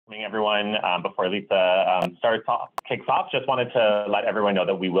Welcoming everyone. Before Lisa kicks off, just wanted to let everyone know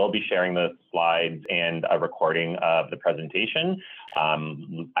that we will be sharing the slides and a recording of the presentation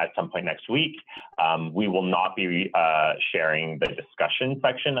at some point next week. We will not be sharing the discussion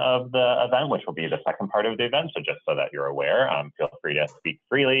section of the event, which will be the second part of the event. So just so that you're aware, feel free to speak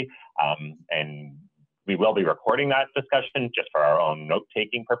freely. And we will be recording that discussion just for our own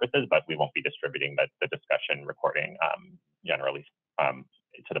note-taking purposes, but we won't be distributing the discussion recording generally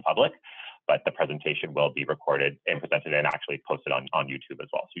to the public. But the presentation will be recorded and presented and actually posted on YouTube as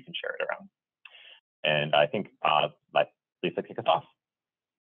well, so you can share it around. And I think let Lisa kick us off.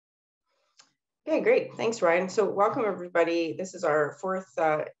 Okay, great. Thanks, Ryan. So welcome, everybody. This is our fourth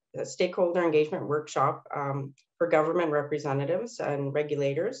stakeholder engagement workshop for government representatives and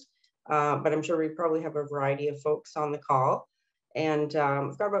regulators. But I'm sure we probably have a variety of folks on the call. And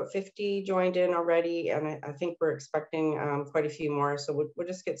we've got about 50 joined in already, and I think we're expecting quite a few more. So we'll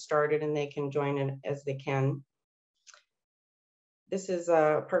just get started and they can join in as they can. This is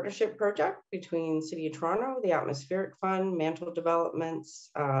a partnership project between City of Toronto, the Atmospheric Fund, Mantle Developments,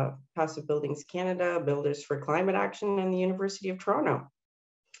 Passive Buildings Canada, Builders for Climate Action, and the University of Toronto.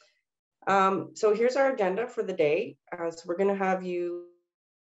 So here's our agenda for the day. So we're going to have you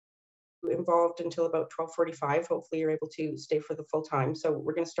involved until about 12:45. Hopefully you're able to stay for the full time. So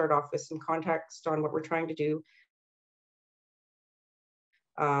we're going to start off with some context on what we're trying to do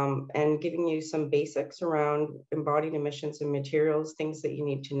and giving you some basics around embodied emissions and materials, things that you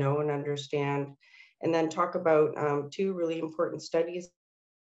need to know and understand, and then talk about two really important studies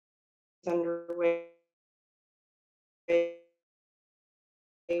underway.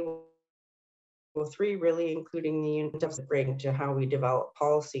 Well, three really, including the bring to how we develop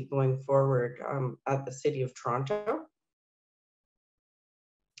policy going forward at the City of Toronto.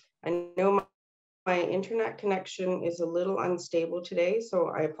 I know my internet connection is a little unstable today,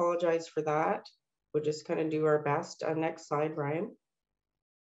 so I apologize for that. We'll just kind of do our best. Next slide, Ryan.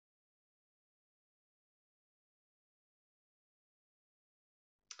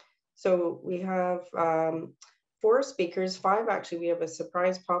 So we have 4 speakers, 5 actually. We have a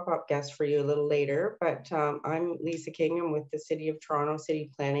surprise pop-up guest for you a little later, but I'm Lisa Kingham with the City of Toronto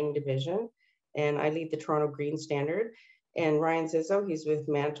City Planning Division, and I lead the Toronto Green Standard. And Ryan Zizzo, he's with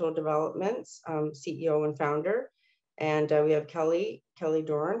Mantle Developments, CEO and founder. And we have Kelly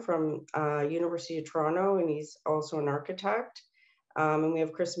Doran from University of Toronto, and he's also an architect. And we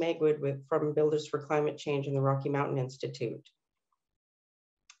have Chris Magwood from Builders for Climate Change and the Rocky Mountain Institute.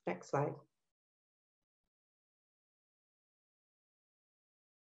 Next slide.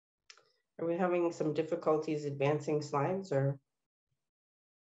 Are we having some difficulties advancing slides or?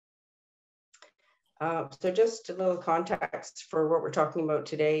 So just a little context for what we're talking about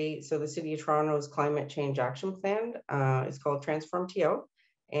today. So the City of Toronto's Climate Change Action Plan is called Transform TO.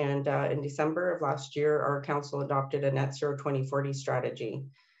 And in December of last year, our council adopted a Net Zero 2040 strategy,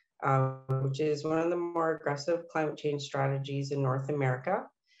 which is one of the more aggressive climate change strategies in North America.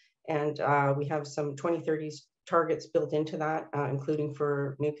 And we have some 2030 targets built into that, including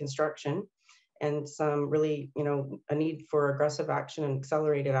for new construction, and some really, a need for aggressive action and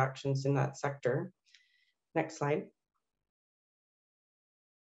accelerated actions in that sector. Next slide.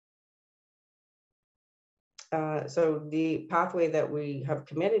 So the pathway that we have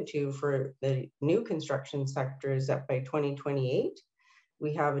committed to for the new construction sector is that by 2028,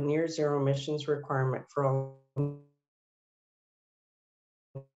 we have a near zero emissions requirement for all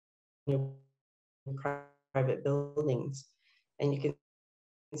new private buildings. And you can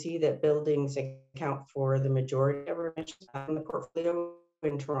see that buildings account for the majority of our emissions in the portfolio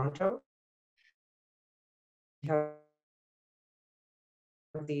in Toronto. We have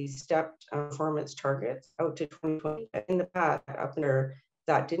these stepped performance targets out to 2020. In the past, up there,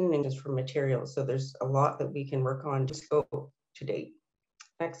 that didn't exist for materials. So there's a lot that we can work on to scope to date.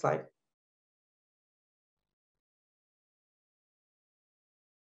 Next slide.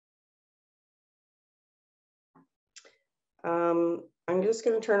 I'm just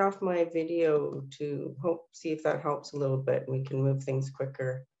going to turn off my video to see if that helps a little bit and we can move things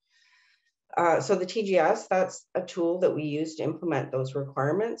quicker. So the TGS, that's a tool that we use to implement those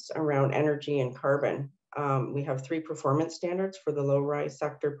requirements around energy and carbon. We have 3 performance standards for the low-rise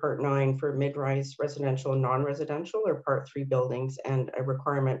sector, Part 9 for mid-rise residential and non-residential, or Part 3 buildings, and a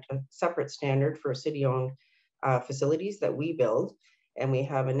separate standard for city-owned facilities that we build. And we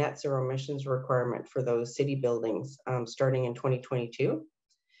have a net zero emissions requirement for those city buildings starting in 2022.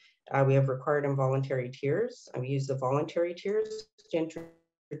 We have required and voluntary tiers. We use the voluntary tiers to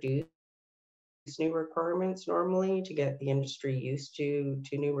introduce new requirements normally to get the industry used to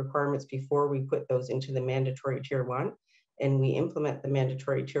new requirements before we put those into the mandatory tier 1. and we implement the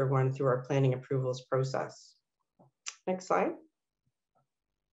mandatory Tier 1 through our planning approvals process. Next slide.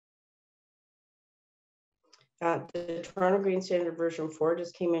 The Toronto Green Standard version 4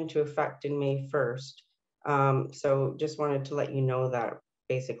 just came into effect in May 1st. So just wanted to let you know that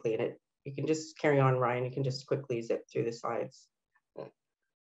basically, and you can just carry on, Ryan, you can just quickly zip through the slides.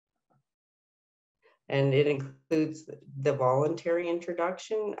 And it includes the voluntary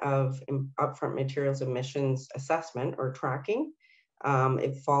introduction of upfront materials emissions assessment or tracking.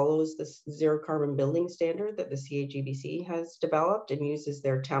 It follows the zero carbon building standard that the CAGBC has developed and uses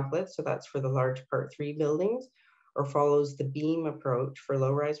their template. So that's for the large Part 3 buildings, or follows the BEAM approach for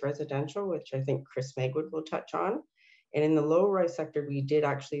low-rise residential, which I think Chris Megwood will touch on. And in the low-rise sector, we did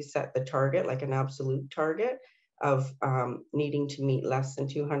actually set the target, like an absolute target, of needing to meet less than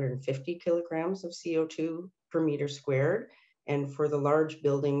 250 kilograms of CO2 per meter squared. And for the large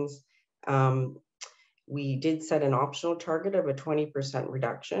buildings, we did set an optional target of a 20%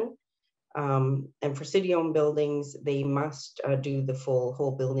 reduction. And for city-owned buildings, they must do the full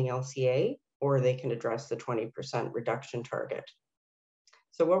whole building LCA, or they can address the 20% reduction target.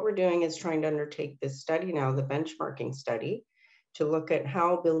 So what we're doing is trying to undertake this study now, the benchmarking study, to look at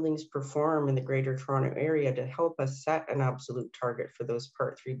how buildings perform in the Greater Toronto Area to help us set an absolute target for those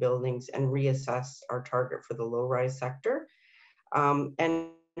Part 3 buildings and reassess our target for the low-rise sector, and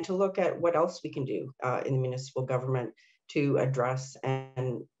to look at what else we can do in the municipal government to address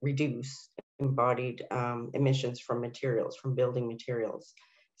and reduce embodied emissions from materials, from building materials.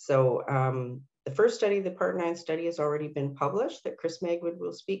 So the first study, the Part 9 study, has already been published that Chris Megwood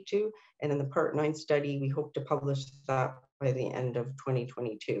will speak to. And in the Part 9 study, we hope to publish that by the end of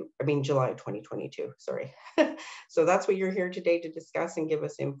 2022. I mean, July 2022, sorry. So that's what you're here today to discuss and give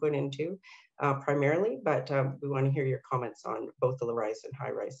us input into primarily, but we want to hear your comments on both the low-rise and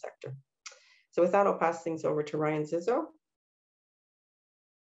high-rise sector. So with that, I'll pass things over to Ryan Zizzo.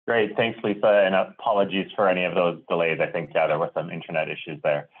 Great, thanks, Lisa, and apologies for any of those delays. I think, yeah, there were some internet issues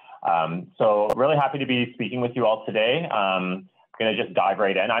there. So really happy to be speaking with you all today. I'm going to just dive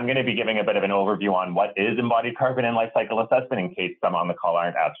right in. I'm going to be giving a bit of an overview on what is embodied carbon and life cycle assessment in case some on the call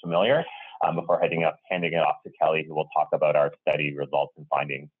aren't as familiar, before handing it off to Kelly, who will talk about our study results and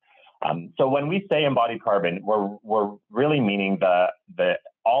findings. So when we say embodied carbon, we're really meaning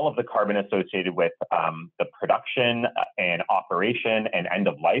all of the carbon associated with the production and operation and end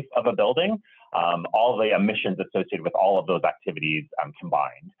of life of a building, all the emissions associated with all of those activities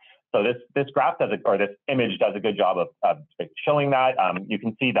combined. So this graph or this image does a good job of showing that. You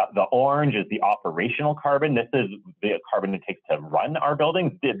can see that the orange is the operational carbon. This is the carbon it takes to run our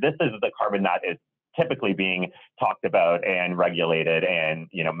buildings. This is the carbon that is typically being talked about and regulated and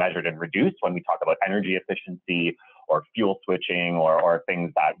measured and reduced when we talk about energy efficiency or fuel switching or things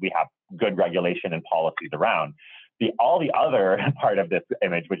that we have good regulation and policies around. All the other part of this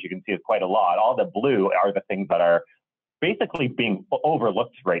image, which you can see is quite a lot, all the blue are the things that are basically being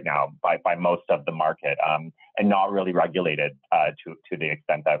overlooked right now by most of the market and not really regulated to the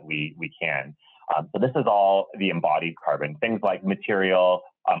extent that we can. So this is all the embodied carbon, things like material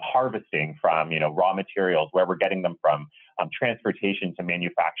harvesting from raw materials, where we're getting them from, transportation to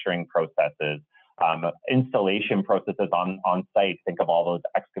manufacturing processes, installation processes on site. Think of all those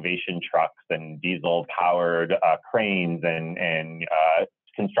excavation trucks and diesel powered cranes and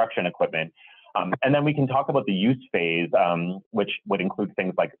construction equipment. And then we can talk about the use phase, which would include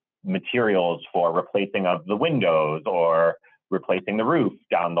things like materials for replacing of the windows or replacing the roof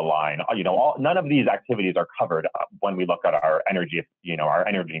down the line. None of these activities are covered when we look at our energy, our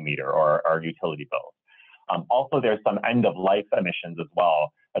energy meter or our utility bills. Also, there's some end of life emissions as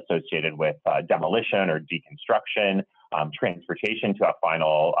well associated with demolition or deconstruction, transportation to a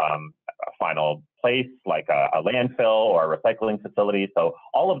final place like a landfill or a recycling facility. So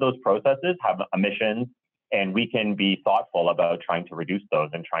all of those processes have emissions, and we can be thoughtful about trying to reduce those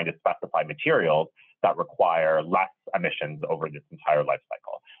and trying to specify materials that require less emissions over this entire life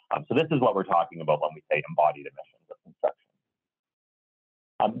cycle. So this is what we're talking about when we say embodied emissions of construction.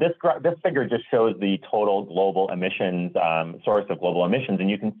 This figure just shows the total global emissions, source of global emissions, and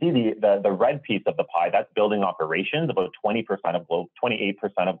you can see the red piece of the pie, that's building operations, about 28%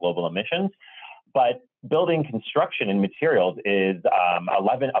 of global emissions. But building construction and materials is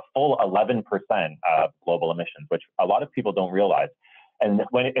a full 11% of global emissions, which a lot of people don't realize. And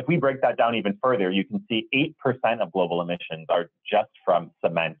if we break that down even further, you can see 8% of global emissions are just from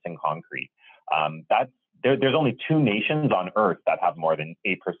cement and concrete. there's only 2 nations on Earth that have more than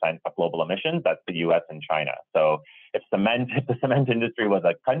 8% of global emissions. That's the US and China. So if the cement industry was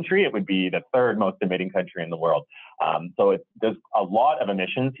a country, it would be the 3rd most emitting country in the world. So there's a lot of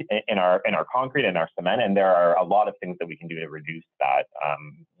emissions in our concrete and our cement, and there are a lot of things that we can do to reduce that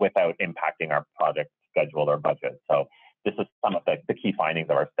without impacting our project schedule or budget. So this is some of the key findings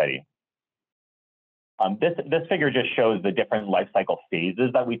of our study. This figure just shows the different life cycle phases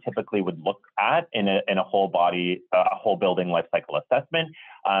that we typically would look at in a whole building life cycle assessment.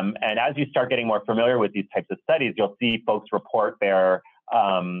 And as you start getting more familiar with these types of studies, you'll see folks report their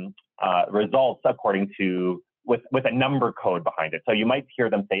results according to with a number code behind it. So you might hear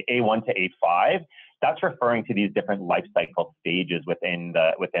them say A1 to A5. That's referring to these different life cycle stages within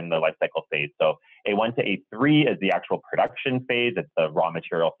the life cycle phase. So A1 to A3 is the actual production phase. It's the raw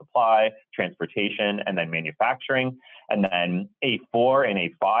material supply, transportation, and then manufacturing. And then A4 and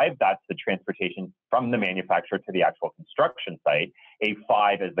A5, that's the transportation from the manufacturer to the actual construction site.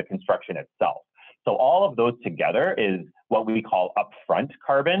 A5 is the construction itself. So all of those together is what we call upfront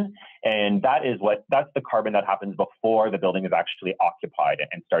carbon. And that's the carbon that happens before the building is actually occupied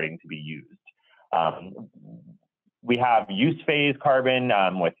and starting to be used. We have use phase carbon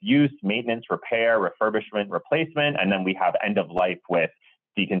with use, maintenance, repair, refurbishment, replacement, and then we have end of life with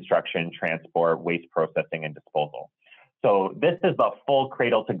deconstruction, transport, waste processing, and disposal. So this is the full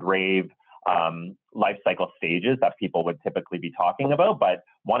cradle to grave life cycle stages that people would typically be talking about, but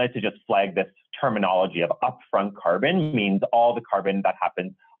wanted to just flag this terminology of upfront carbon means all the carbon that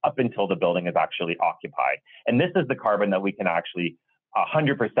happens up until the building is actually occupied. And this is the carbon that we can actually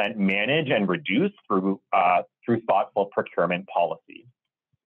 100% manage and reduce through thoughtful procurement policy.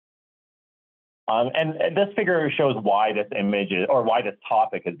 And this figure shows why this image is, or why this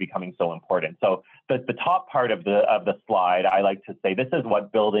topic is becoming so important. So the top part of the slide, I like to say, this is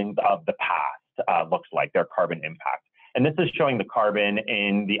what buildings of the past looks like, their carbon impact. And this is showing the carbon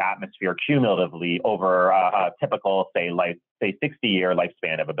in the atmosphere cumulatively over a typical, say 60-year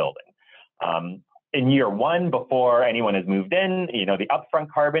lifespan of a building. In year 1, before anyone has moved in, the upfront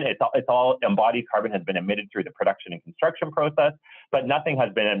carbon, it's all embodied carbon has been emitted through the production and construction process, but nothing has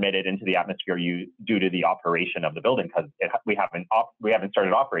been emitted into the atmosphere due to the operation of the building because we haven't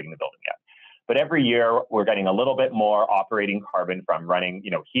started operating the building yet. But every year we're getting a little bit more operating carbon from running,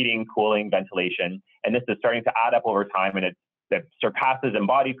 heating, cooling, ventilation, and this is starting to add up over time, and it surpasses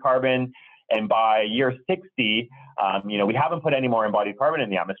embodied carbon. And by year 60, we haven't put any more embodied carbon in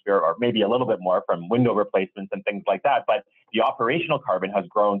the atmosphere, or maybe a little bit more from window replacements and things like that. But the operational carbon has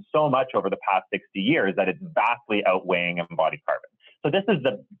grown so much over the past 60 years that it's vastly outweighing embodied carbon. So this is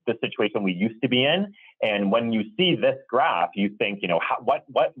the situation we used to be in. And when you see this graph, you think,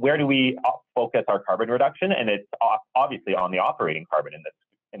 where do we focus our carbon reduction? And it's obviously on the operating carbon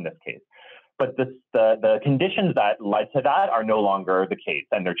in this case. But the conditions that led to that are no longer the case,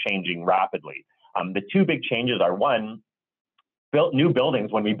 and they're changing rapidly. The 2 big changes are, one, new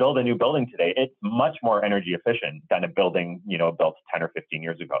buildings. When we build a new building today, it's much more energy efficient than a building built 10 or 15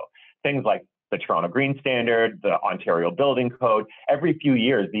 years ago. Things like the Toronto Green Standard, the Ontario Building Code. Every few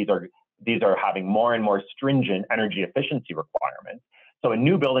years, these are having more and more stringent energy efficiency requirements. So a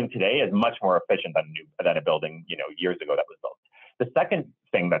new building today is much more efficient than a building years ago that was built. The second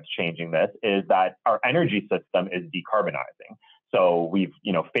thing that's changing this is that our energy system is decarbonizing. So we've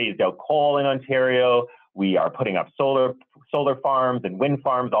phased out coal in Ontario. We are putting up solar farms and wind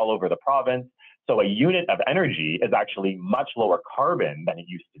farms all over the province. So a unit of energy is actually much lower carbon than it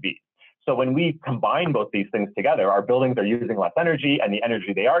used to be. So when we combine both these things together, our buildings are using less energy, and the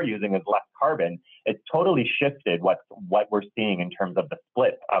energy they are using is less carbon. It's totally shifted what we're seeing in terms of the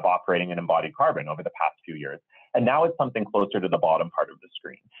split of operating and embodied carbon over the past few years. And now it's something closer to the bottom part of the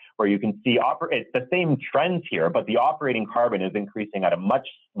screen, where you can see it's the same trends here, but the operating carbon is increasing at a much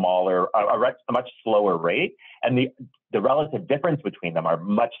slower rate, and the relative difference between them are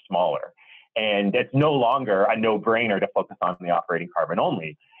much smaller. And it's no longer a no-brainer to focus on the operating carbon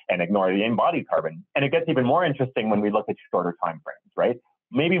only and ignore the embodied carbon. And it gets even more interesting when we look at shorter timeframes, right?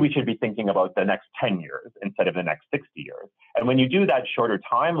 Maybe we should be thinking about the next 10 years instead of the next 60 years. And when you do that shorter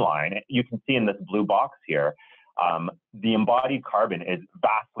timeline, you can see in this blue box here, the embodied carbon is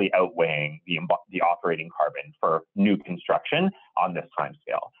vastly outweighing the operating carbon for new construction on this time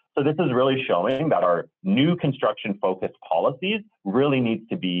scale. So this is really showing that our new construction focused policies really need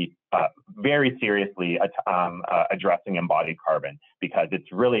to be very seriously addressing embodied carbon, because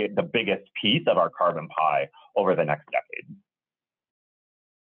it's really the biggest piece of our carbon pie over the next decade.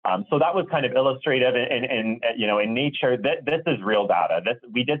 So that was kind of illustrative in nature. This is real data.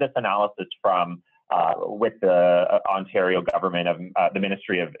 We did this analysis from with the Ontario government of the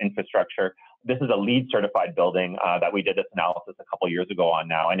Ministry of Infrastructure. This is a LEED certified building that we did this analysis a couple of years ago on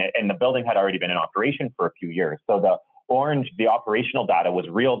now, and the building had already been in operation for a few years. So the operational data was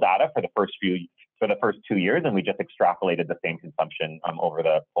real data for the first 2 years, and we just extrapolated the same consumption over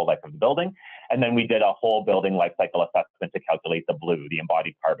the full life of the building. And then we did a whole building life cycle assessment to calculate the blue, the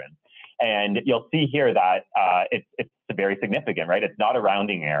embodied carbon. And you'll see here that it's very significant, right? It's not a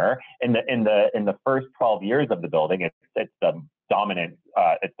rounding error. In the first 12 years of the building, it's the dominant,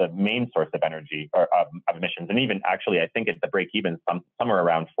 it's the main source of energy or of emissions. And even actually, I think at the break even, somewhere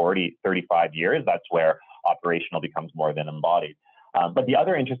around 35 years, that's where operational becomes more than embodied. But the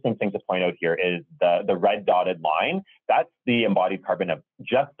other interesting thing to point out here is the red dotted line. That's the embodied carbon of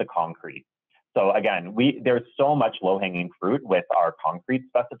just the concrete. So again, there's so much low-hanging fruit with our concrete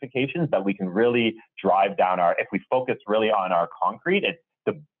specifications that we can really drive down if we focus really on our concrete,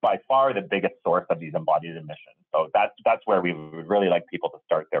 it's by far the biggest source of these embodied emissions. So that's where we would really like people to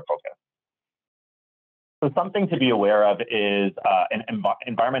start their focus. So something to be aware of is an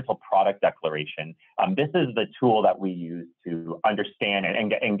environmental product declaration. This is the tool that we use to understand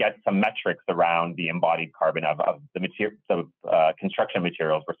and get some metrics around the embodied carbon of the construction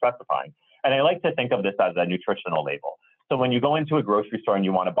materials we're specifying. And I like to think of this as a nutritional label. So when you go into a grocery store and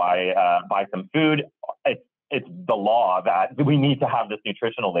you want to buy some food, it's the law that we need to have this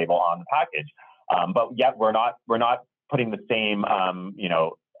nutritional label on the package. But yet we're not putting the same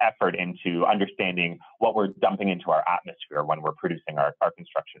effort into understanding what we're dumping into our atmosphere when we're producing our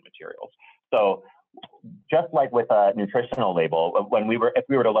construction materials. So just like with a nutritional label, if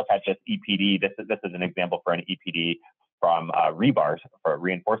we were to look at just EPD, this is an example for an EPD from rebar for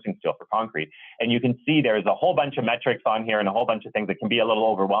reinforcing steel for concrete. And you can see there's a whole bunch of metrics on here and a whole bunch of things that can be a little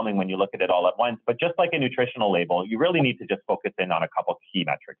overwhelming when you look at it all at once. But just like a nutritional label, you really need to just focus in on a couple key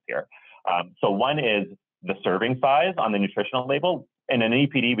metrics here. So one is the serving size on the nutritional label. In an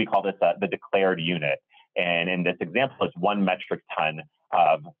EPD, we call this the declared unit. And in this example, it's 1 metric ton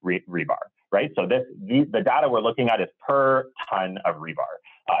of rebar, right? So the data we're looking at is per ton of rebar.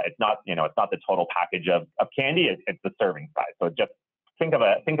 It's not the total package of candy, it's the serving size. So just think of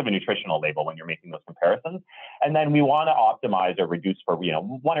a nutritional label when you're making those comparisons. And then we want to optimize or reduce for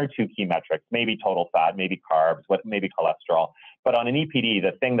 1 or 2 key metrics, maybe total fat, maybe carbs, maybe cholesterol. But on an EPD,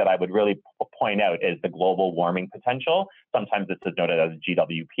 the thing that I would really point out is the global warming potential. Sometimes this is noted as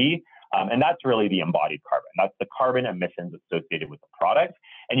GWP. And that's really the embodied carbon. That's the carbon emissions associated with the product.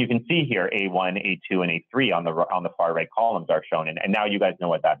 And you can see here A1, A2, and A3 on the far right columns are shown. And now you guys know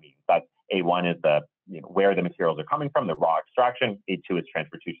what that means. That's A1 is where the materials are coming from, the raw extraction. A2 is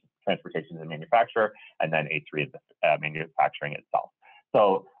transportation and manufacture. And then A3 is the manufacturing itself.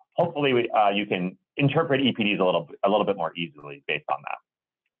 So hopefully you can interpret EPDs a little bit more easily based on that.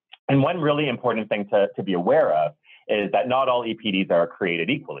 And one really important thing to be aware of is that not all EPDs are created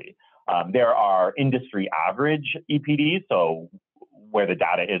equally. There are industry average EPDs, so where the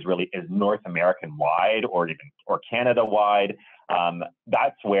data is North American wide or Canada wide.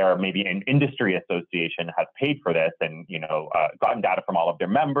 That's where maybe an industry association has paid for this and gotten data from all of their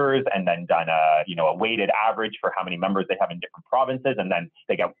members and then done a weighted average for how many members they have in different provinces, and then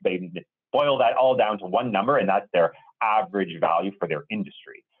they boil that all down to one number, and that's their average value for their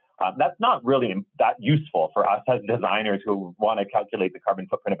industry. That's not really that useful for us as designers who want to calculate the carbon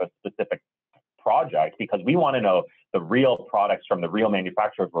footprint of a specific project, because we want to know the real products from the real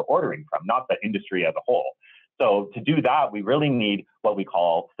manufacturers we're ordering from, not the industry as a whole. So to do that, we really need what we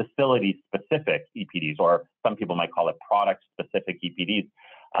call facility-specific EPDs, or some people might call it product-specific EPDs.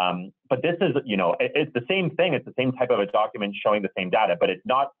 But this is, it's the same thing. It's the same type of a document showing the same data, but it's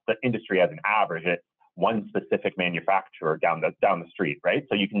not the industry as an average. It's one specific manufacturer down the street, right?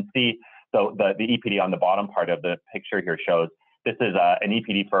 So you can see the EPD on the bottom part of the picture here shows this is an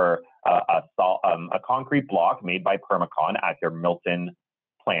EPD for a concrete block made by Permacon at their Milton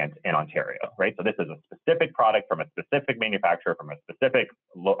plant in Ontario, right? So this is a specific product from a specific manufacturer from a specific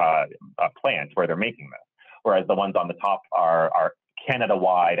plant where they're making this, whereas the ones on the top are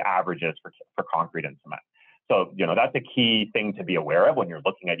Canada-wide averages for concrete and cement. So, that's a key thing to be aware of when you're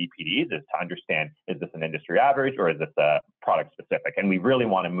looking at EPDs, is to understand, is this an industry average or is this a product specific? And we really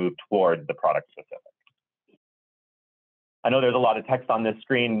want to move towards the product specific. I know there's a lot of text on this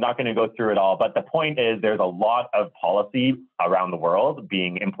screen, not going to go through it all, but the point is there's a lot of policy around the world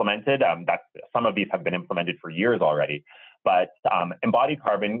being implemented. Some of these have been implemented for years already, but embodied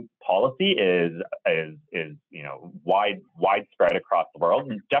carbon policy is widespread across the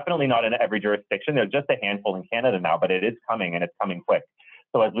world. Definitely not in every jurisdiction. There's just a handful in Canada now, but it is coming, and it's coming quick.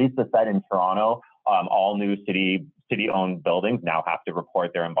 So as Lisa said, in Toronto, all new city-owned buildings now have to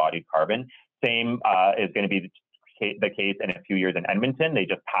report their embodied carbon. Same is going to be the case in a few years in Edmonton. They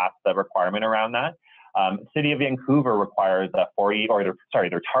just passed the requirement around that. City of Vancouver requires a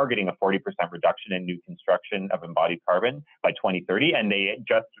they're targeting a 40% reduction in new construction of embodied carbon by 2030. And they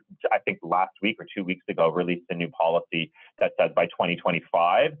just, I think last week or 2 weeks ago, released a new policy that says by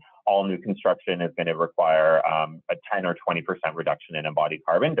 2025, all new construction is going to require a 10 or 20% reduction in embodied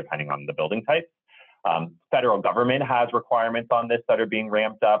carbon, depending on the building type. Federal government has requirements on this that are being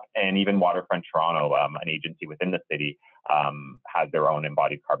ramped up, and even Waterfront Toronto, an agency within the city, has their own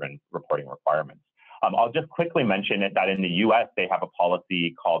embodied carbon reporting requirements. I'll just quickly mention that in the US, they have a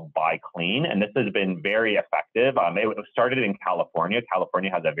policy called Buy Clean, and this has been very effective. It started in California. California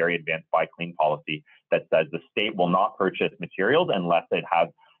has a very advanced Buy Clean policy that says the state will not purchase materials unless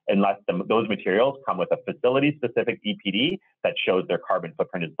those materials come with a facility-specific EPD that shows their carbon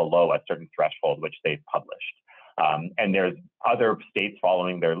footprint is below a certain threshold, which they've published. And there's other states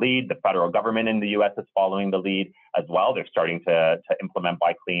following their lead. The federal government in the US is following the lead as well. They're starting to implement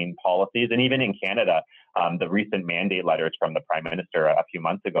Buy Clean policies. And even in Canada, the recent mandate letters from the Prime Minister a few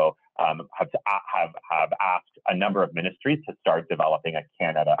months ago have asked a number of ministries to start developing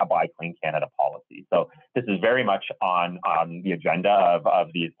a Buy Clean Canada policy. So this is very much on the agenda of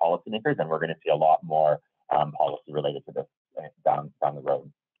these policymakers, and we're going to see a lot more policy related to this down the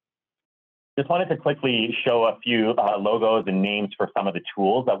road. Just wanted to quickly show a few logos and names for some of the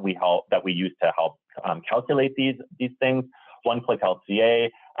tools that we use to help calculate these things. One-click LCA,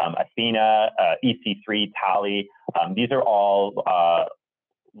 Athena, EC3, Tally. These are all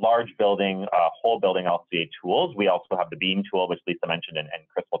large building, whole building LCA tools. We also have the Beam tool, which Lisa mentioned, and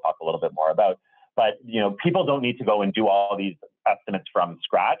Chris will talk a little bit more about. But people don't need to go and do all these estimates from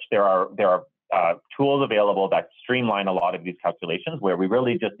scratch. There are tools available that streamline a lot of these calculations, where we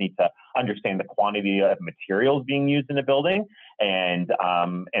really just need to understand the quantity of materials being used in a building and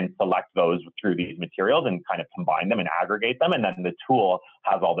select those through these materials and kind of combine them and aggregate them. And then the tool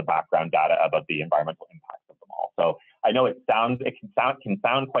has all the background data about the environmental impacts of them all. So I know it can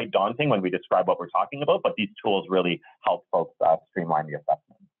sound quite daunting when we describe what we're talking about, but these tools really help folks streamline the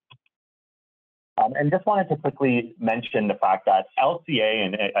assessment. And just wanted to quickly mention the fact that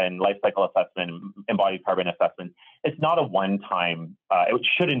LCA and life cycle assessment, embodied carbon assessment, it's not a one-time, it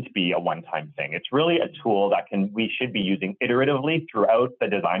shouldn't be a one-time thing. It's really a tool that we should be using iteratively throughout the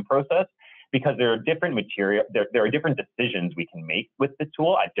design process, because there are different there are different decisions we can make with the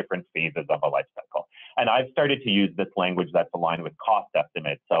tool at different phases of a life cycle. And I've started to use this language that's aligned with cost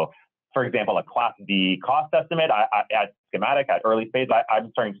estimates. So for example, a Class D cost estimate at schematic, at early phase, I'm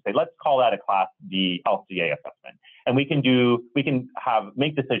starting to say, let's call that a Class D LCA assessment. And we can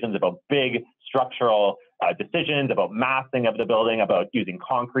make decisions about big structural decisions, about massing of the building, about using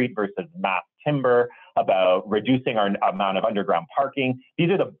concrete versus mass timber, about reducing our amount of underground parking. These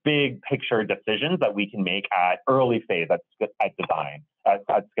are the big picture decisions that we can make at early phase at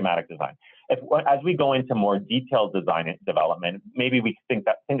schematic design. As we go into more detailed design and development, maybe we think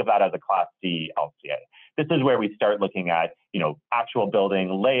of that as a Class C LCA. This is where we start looking at, actual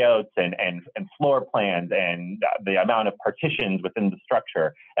building layouts and floor plans and the amount of partitions within the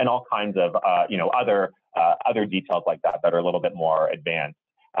structure and all kinds of, other details like that are a little bit more advanced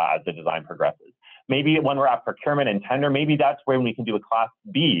as the design progresses. Maybe when we're at procurement and tender, maybe that's when we can do a Class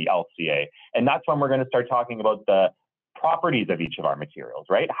B LCA. And that's when we're going to start talking about the properties of each of our materials,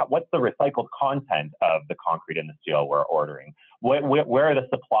 right? What's the recycled content of the concrete and the steel we're ordering? Where are the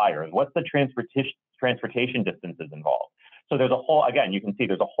suppliers? What's the transportation distances involved? So there's a whole, again, you can see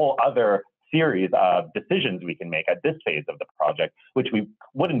there's a whole other series of decisions we can make at this phase of the project, which we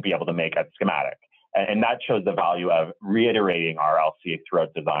wouldn't be able to make at schematic. And that shows the value of reiterating our LCA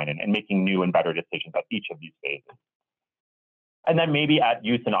throughout design and making new and better decisions at each of these phases. And then maybe at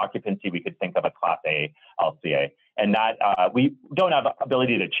use and occupancy, we could think of a Class A LCA. And that we don't have the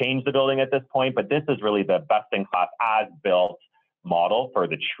ability to change the building at this point, but this is really the best-in-class as-built model for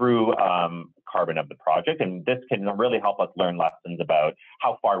the true carbon of the project. And this can really help us learn lessons about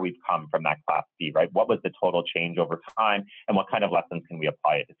how far we've come from that Class B, right? What was the total change over time, and what kind of lessons can we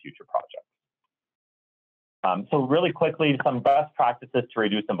apply to future projects? So really quickly, some best practices to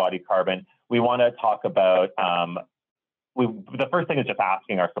reduce embodied carbon. We want to talk about the first thing is just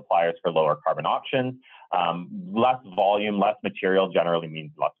asking our suppliers for lower carbon options. Less volume, less material generally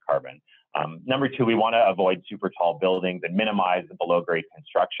means less carbon. Number two, we want to avoid super tall buildings and minimize below grade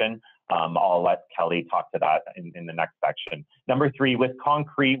construction. I'll let Kelly talk to that in the next section. Number three, with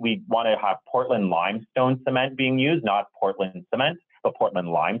concrete, we want to have Portland limestone cement being used, not Portland cement, but Portland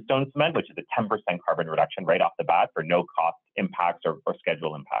limestone cement, which is a 10% carbon reduction right off the bat for no cost impacts or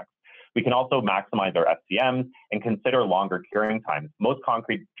schedule impacts. We can also maximize our FCMs and consider longer curing times. Most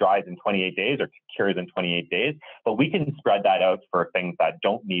concrete dries in 28 days or cures in 28 days, but we can spread that out for things that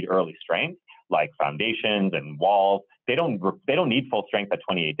don't need early strength, like foundations and walls. They don't need full strength at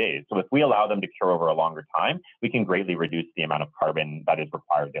 28 days. So if we allow them to cure over a longer time, we can greatly reduce the amount of carbon that is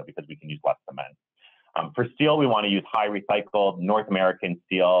required there because we can use less cement. For steel, we want to use high recycled North American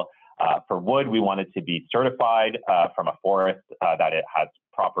steel. For wood, we want it to be certified from a forest, that it has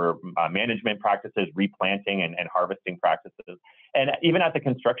proper management practices, replanting and harvesting practices. And even at the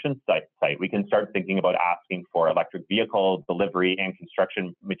construction site, we can start thinking about asking for electric vehicle delivery and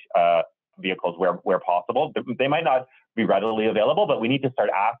construction vehicles where possible. They might not be readily available, but we need to start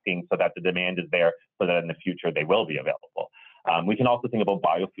asking so that the demand is there so that in the future they will be available. We can also think about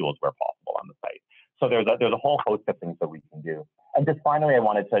biofuels where possible on the site. So there's a whole host of things that we can do. And just finally, I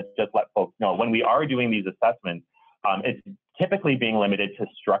wanted to just let folks know, when we are doing these assessments, it's typically being limited to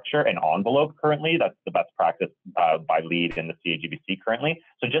structure and envelope currently. That's the best practice by LEED in the CAGBC currently.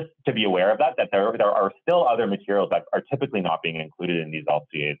 So just to be aware of that there are still other materials that are typically not being included in these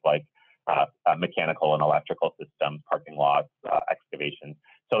LCAs, like mechanical and electrical systems, parking lots, excavations.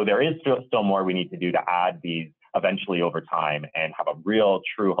 So there is still more we need to do to add these eventually over time and have a real,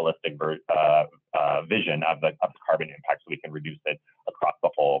 true, holistic vision of the carbon impact so we can reduce it across the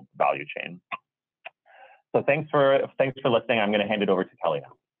whole value chain. So thanks for listening. I'm going to hand it over to Kelly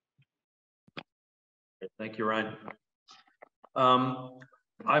now. Thank you, Ryan.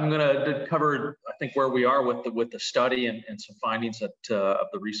 I'm going to cover, I think, where we are with the study and some findings of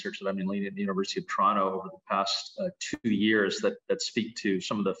the research that I've been leading at the University of Toronto over the past 2 years that speak to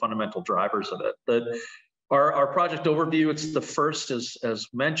some of the fundamental drivers of it. Our project overview, it's the first, as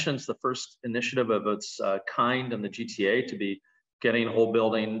mentioned, the first initiative of its kind in the GTA to be getting whole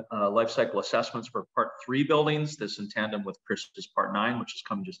building life cycle assessments for Part 3 buildings. This in tandem with Chris's Part 9, which is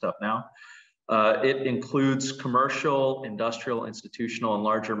coming just up now. It includes commercial, industrial, institutional, and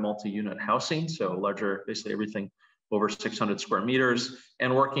larger multi-unit housing. So larger, basically everything over 600 square meters,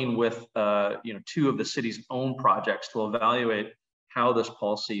 and working with 2 of the city's own projects to evaluate how this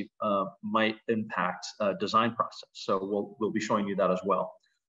policy might impact design process. So we'll be showing you that as well.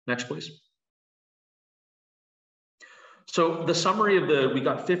 Next, please. So the summary of we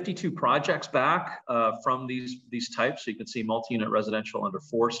got 52 projects back from these types. So you can see multi-unit residential under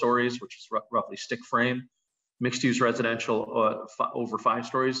 4 stories, which is roughly stick frame. Mixed-use residential over 5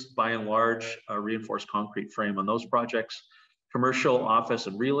 stories, by and large, reinforced concrete frame on those projects. Commercial, office,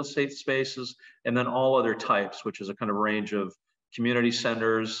 and real estate spaces, and then all other types, which is a kind of range of community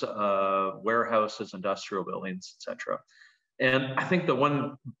centers, warehouses, industrial buildings, etc. And I think the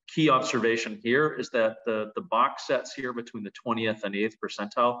one key observation here is that the box sets here between the 20th and 8th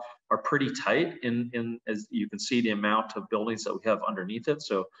percentile are pretty tight in as you can see the amount of buildings that we have underneath it.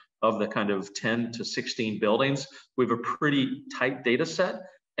 So of the kind of 10 to 16 buildings, we have a pretty tight data set,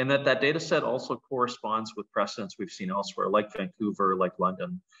 and that data set also corresponds with precedents we've seen elsewhere, like Vancouver, like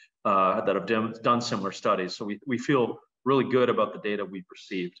London, that have done similar studies. So we feel really good about the data we've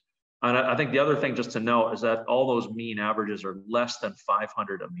received. And I think the other thing just to note is that all those mean averages are less than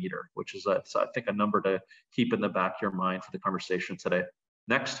 500 a meter, which is, I think, a number to keep in the back of your mind for the conversation today.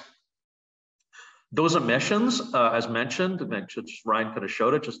 Next. Those emissions, as mentioned, Ryan could have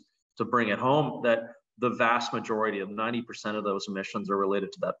showed it just to bring it home, that the vast majority of 90% of those emissions are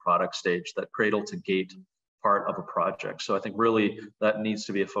related to that product stage, that cradle to gate part of a project. So I think really that needs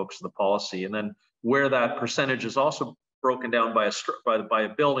to be a focus of the policy. And then where that percentage is also broken down by a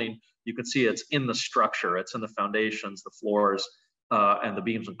building, you can see it's in the structure, it's in the foundations, the floors, and the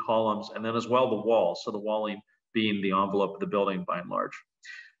beams and columns, and then as well the walls. So the walling being the envelope of the building by and large.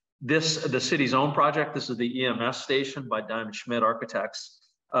 The city's own project, this is the EMS station by Diamond Schmidt Architects.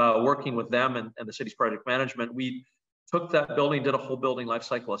 Working with them and the city's project management, we took that building, did a whole building life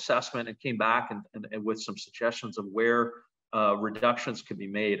cycle assessment, and came back and with some suggestions of where reductions could be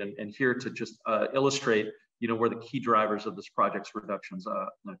made. And here to just illustrate, where the key drivers of this project's reductions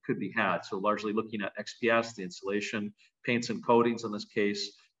could be had. So largely looking at XPS, the insulation, paints and coatings in this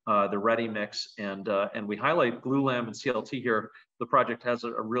case, the ready mix, and we highlight glulam and CLT here. The project has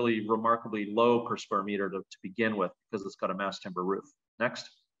a really remarkably low per square meter to begin with because it's got a mass timber roof. Next.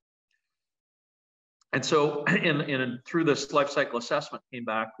 And so through this life cycle assessment, came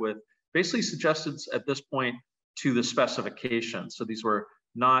back with basically suggestions at this point to the specification. So these were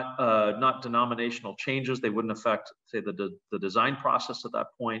not denominational changes. They wouldn't affect, say, the design process at that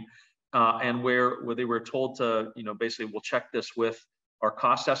point. And where they were told to, basically we'll check this with our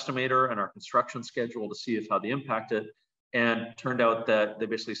cost estimator and our construction schedule to see how they impact it. And turned out that they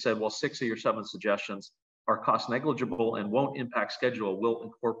basically said, well, 6 of your 7 suggestions are cost negligible and won't impact schedule, we'll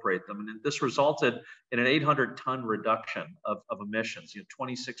incorporate them. And this resulted in an 800-ton reduction of emissions,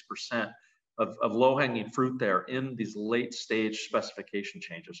 26% of low-hanging fruit there in these late-stage specification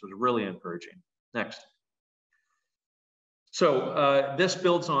changes. So it was really encouraging. Next. So this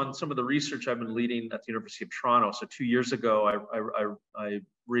builds on some of the research I've been leading at the University of Toronto. So 2 years ago, I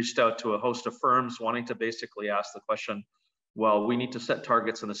reached out to a host of firms wanting to basically ask the question, well, we need to set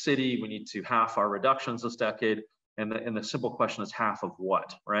targets in the city. We need to half our reductions this decade. And the simple question is half of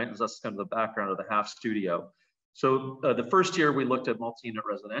what, right? And that's kind of the background of the half studio. So the first year we looked at multi-unit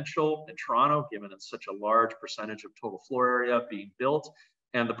residential in Toronto, given it's such a large percentage of total floor area being built.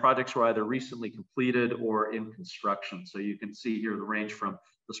 And the projects were either recently completed or in construction. So you can see here the range from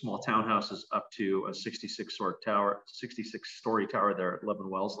the small townhouses up to a 66-story tower there at 11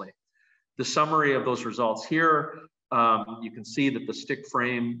 Wellesley. The summary of those results here, you can see that the stick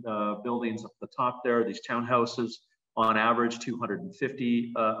frame buildings up the top there, these townhouses, on average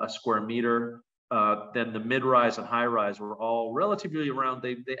 250 a square meter. Then the mid-rise and high-rise were all relatively around,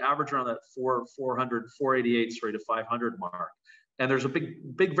 they average around that 400, 488, sorry, to 500 mark. And there's a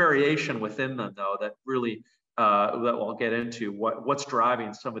big variation within them, though, that really, that we'll get into, what's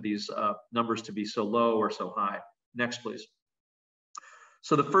driving some of these numbers to be so low or so high. Next, please.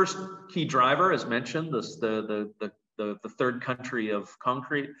 So the first key driver, as mentioned, the third country of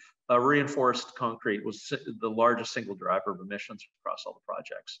concrete, reinforced concrete was the largest single driver of emissions across all the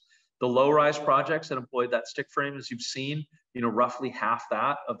projects. The low-rise projects that employed that stick frame, as you've seen, roughly half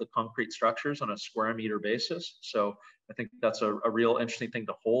that of the concrete structures on a square meter basis. So I think that's a real interesting thing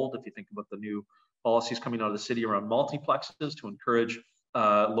to hold if you think about the new policies coming out of the city around multiplexes to encourage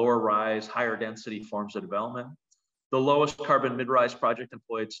lower rise, higher density forms of development. The lowest carbon mid-rise project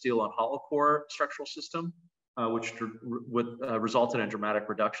employed steel on hollow core structural system, which resulted in dramatic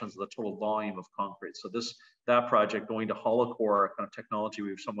reductions of the total volume of concrete. So that project going to hollow core, kind of technology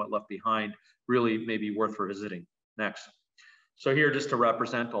we've somewhat left behind, really may be worth revisiting. Next. So here, just to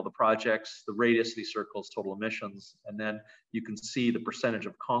represent all the projects, the radius of these circles, total emissions, and then you can see the percentage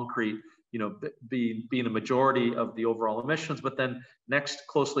of concrete, being the majority of the overall emissions. But then next,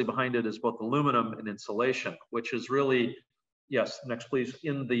 closely behind it, is both aluminum and insulation, which is really, yes, next please,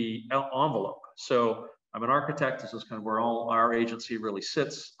 in the envelope. So I'm an architect. This is kind of where all our agency really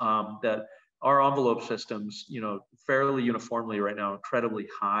sits. That our envelope systems, fairly uniformly right now, incredibly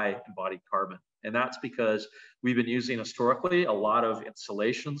high embodied carbon. And that's because we've been using historically a lot of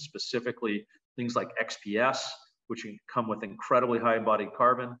insulation, specifically things like XPS, which can come with incredibly high embodied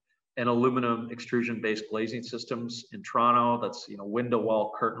carbon, and aluminum extrusion-based glazing systems in Toronto. That's window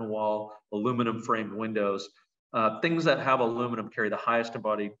wall, curtain wall, aluminum framed windows. Things that have aluminum carry the highest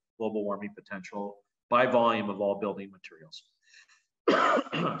embodied global warming potential by volume of all building materials.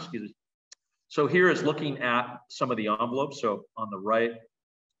 Excuse me. So here is looking at some of the envelopes. So on the right,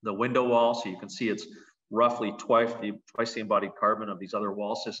 the window wall. So you can see it's roughly twice the embodied carbon of these other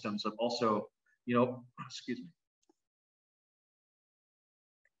wall systems. And also, excuse me.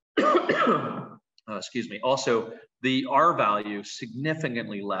 Excuse me. Also, the R value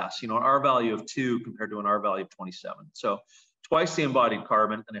significantly less. R value of 2 compared to an R value of 27. So twice the embodied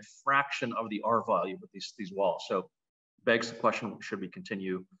carbon and a fraction of the R value with these walls. So begs the question, should we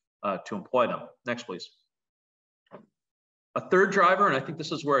continue to employ them? Next, please. A third driver, and I think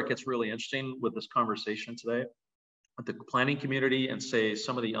this is where it gets really interesting with this conversation today, with the planning community and say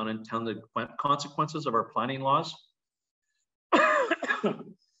some of the unintended consequences of our planning laws.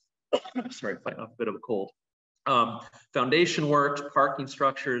 Sorry, fighting off a bit of a cold. Foundation works, parking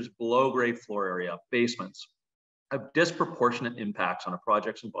structures, below grade floor area, basements have disproportionate impacts on a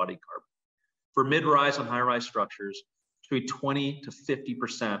project's embodied carbon. For mid-rise and high-rise structures, between 20 to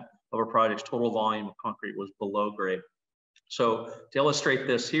 50% of a project's total volume of concrete was below grade. So to illustrate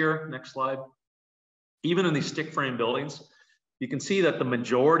this here, next slide, even in these stick frame buildings, you can see that the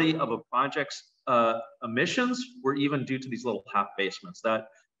majority of a project's emissions were even due to these little half basements, that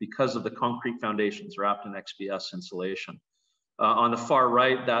because of the concrete foundations wrapped in XPS insulation. On the far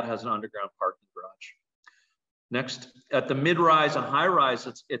right, that has an underground parking garage. Next, at the mid-rise and high-rise,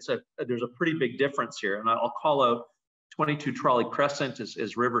 there's a pretty big difference here, and I'll call out 22 Trolley Crescent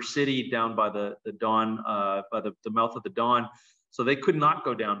is River City down by the Don, by the mouth of the Don. So they could not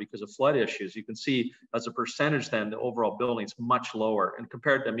go down because of flood issues. You can see as a percentage then, the overall building is much lower. And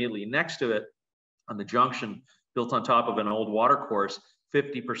compared to immediately next to it, on the junction, built on top of an old water course,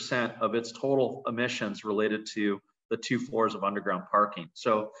 50% of its total emissions related to the 2 floors of underground parking.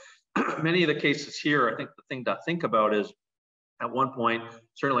 So many of the cases here, I think the thing to think about is, at one point,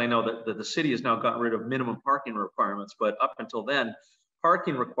 certainly I know that the city has now gotten rid of minimum parking requirements, but up until then,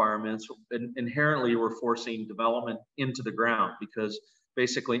 parking requirements, inherently we're forcing development into the ground, because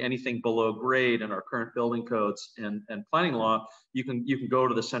basically anything below grade in our current building codes and planning law, you can go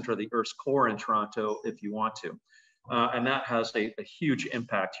to the center of the Earth's core in Toronto if you want to. And that has a huge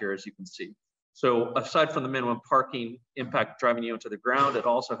impact here, as you can see. So aside from the minimum parking impact driving you into the ground, it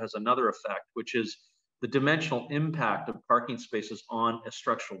also has another effect, which is the dimensional impact of parking spaces on a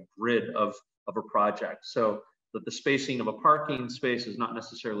structural grid of a project. So that the spacing of a parking space is not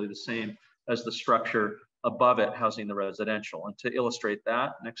necessarily the same as the structure above it housing the residential. And to illustrate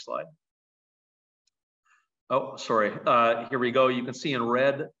that, next slide. Oh, sorry, here we go. You can see in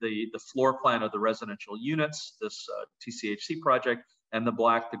red the floor plan of the residential units, this TCHC project, and the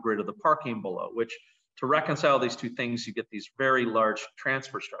black, the grid of the parking below, which to reconcile these two things, you get these very large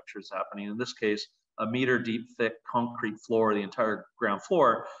transfer structures happening. In this case, a meter deep, thick concrete floor, the entire ground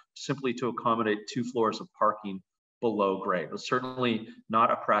floor, simply to accommodate 2 floors of parking below grade. But certainly not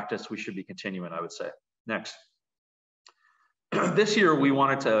a practice we should be continuing, I would say. Next. This year, we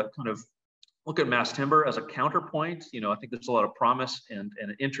wanted to kind of look at mass timber as a counterpoint. You know, I think there's a lot of promise and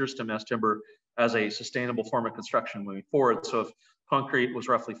interest in mass timber as a sustainable form of construction moving forward. So if concrete was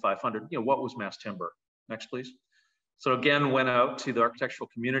roughly 500, you know, what was mass timber? Next, please. So again, went out to the architectural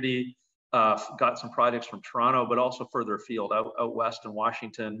community, got some projects from Toronto, but also further afield, out west in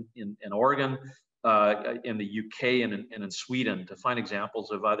Washington, in Oregon, in the UK and in Sweden, to find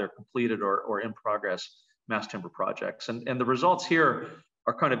examples of either completed or in progress mass timber projects. And the results here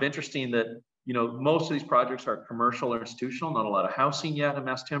are kind of interesting that, you know, most of these projects are commercial or institutional, not a lot of housing yet in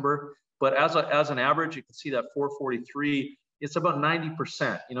mass timber, but as an average, you can see that 443, it's about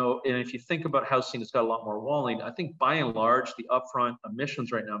 90%, you know, and if you think about housing, it's got a lot more walling. I think by and large, the upfront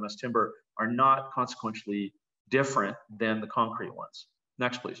emissions right now in mass timber are not consequentially different than the concrete ones.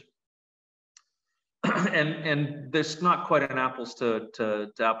 Next, please. And there's not quite an apples to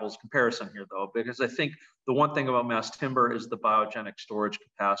apples comparison here, though, because I think the one thing about mass timber is the biogenic storage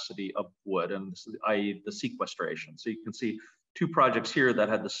capacity of wood, and i.e. the sequestration. So you can see 2 projects here that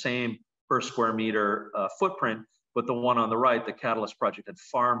had the same per square meter footprint, but the one on the right, the Catalyst project, had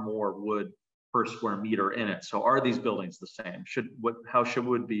far more wood per square meter in it. So are these buildings the same? How should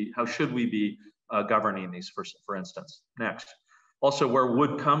we be governing these, for instance? Next. Also, where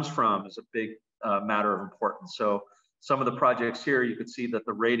wood comes from is a big matter of importance. So some of the projects here, you could see that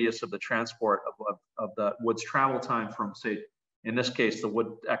the radius of the transport of the wood's travel time from, say, in this case, the Wood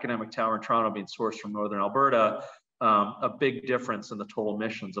Academic Tower in Toronto being sourced from Northern Alberta, a big difference in the total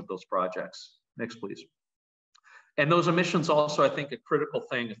emissions of those projects. Next, please. And those emissions also, I think, a critical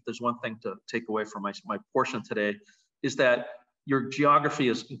thing, if there's one thing to take away from my portion today, is that your geography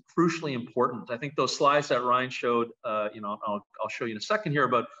is crucially important. I think those slides that Ryan showed, you know, I'll show you in a second here,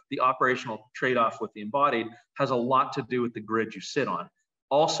 about the operational trade-off with the embodied has a lot to do with the grid you sit on.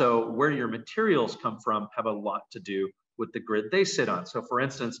 Also, where your materials come from have a lot to do with the grid they sit on. So for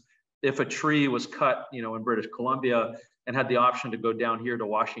instance, if a tree was cut, you know, in British Columbia and had the option to go down here to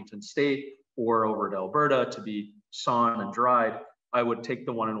Washington State or over to Alberta to be sawn and dried, I would take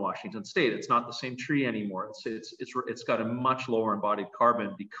the one in Washington State. It's not the same tree anymore. It's got a much lower embodied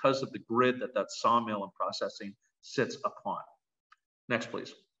carbon because of the grid that sawmill and processing sits upon. Next,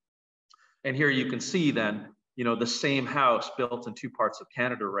 please. And here you can see then, you know, the same house built in 2 parts of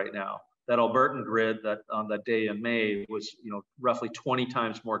Canada right now. That Albertan grid that on that day in May was, you know, roughly 20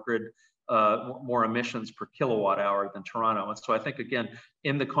 times more more emissions per kilowatt hour than Toronto. And so I think, again,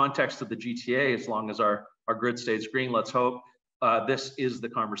 in the context of the GTA, as long as our grid stays green, let's hope, this is the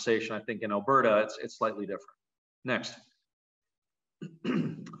conversation. I think in Alberta, it's slightly different. Next.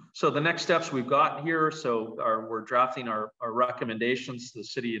 So the next steps we've got here, so we're drafting our recommendations to the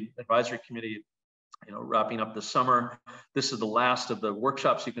City Advisory Committee, you know, wrapping up this summer. This is the last of the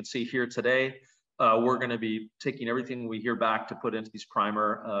workshops you can see here today. We're going to be taking everything we hear back to put into these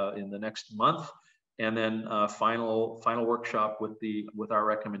primer in the next month, and then final workshop with our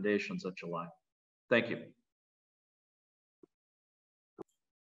recommendations in July. Thank you.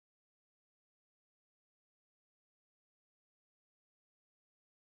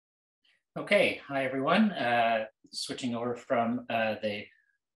 Okay, hi everyone. Switching over from the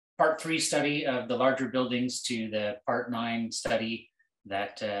Part 3 study of the larger buildings to the Part 9 study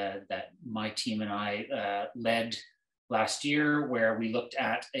that my team and I led last year, where we looked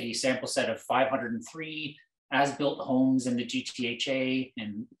at a sample set of 503 as-built homes in the GTHA.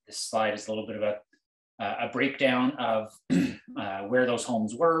 And this slide is a little bit of a breakdown of where those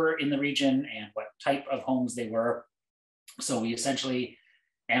homes were in the region and what type of homes they were. So we essentially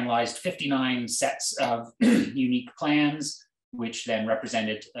analyzed 59 sets of unique plans, which then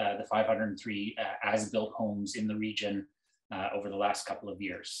represented the 503 as-built homes in the region over the last couple of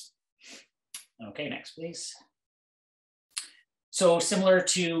years. Okay, next, please. So similar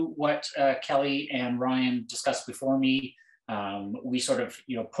to what Kelly and Ryan discussed before me, we sort of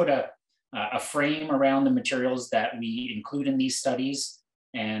put a frame around the materials that we include in these studies.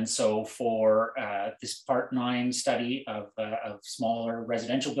 And so for this Part 9 study of smaller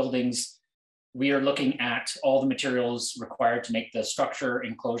residential buildings, we are looking at all the materials required to make the structure,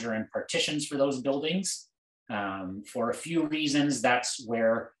 enclosure, and partitions for those buildings. For a few reasons, that's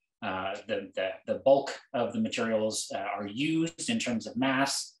where the bulk of the materials are used in terms of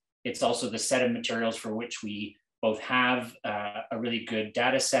mass. It's also the set of materials for which we both have a really good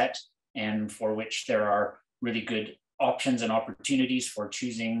data set and for which there are really good options and opportunities for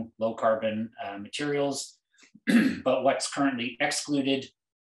choosing low carbon materials. But what's currently excluded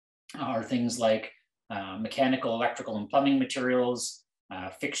are things like mechanical, electrical, and plumbing materials,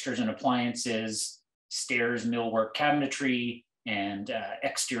 fixtures and appliances, stairs, millwork, cabinetry, and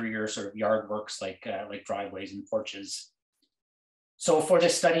exterior sort of yard works like driveways and porches. So for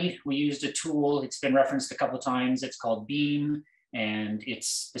this study, we used a tool, it's been referenced a couple of times, it's called BEAM, and it's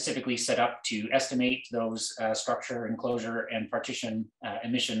specifically set up to estimate those structure, enclosure, and partition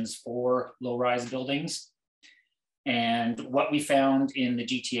emissions for low-rise buildings. And what we found in the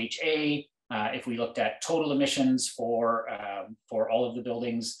GTHA, if we looked at total emissions for all of the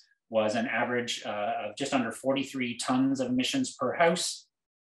buildings, was an average of just under 43 tons of emissions per house.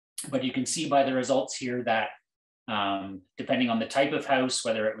 But you can see by the results here that depending on the type of house,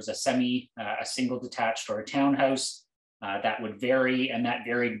 whether it was a single detached or a townhouse, that would vary, and that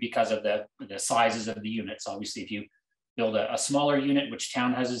varied because of the sizes of the units. Obviously, if you build a smaller unit, which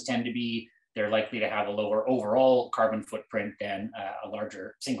townhouses tend to be, they're likely to have a lower overall carbon footprint than a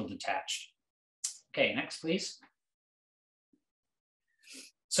larger single detached. Okay, next, please.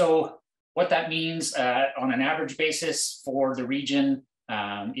 So what that means on an average basis for the region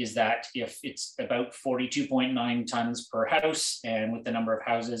is that if it's about 42.9 tons per house, and with the number of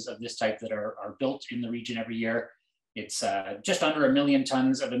houses of this type that are built in the region every year, it's just under 1 million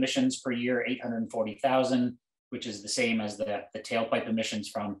tons of emissions per year, 840,000, which is the same as the tailpipe emissions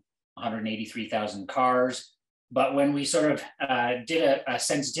from 183,000 cars. But when we sort of did a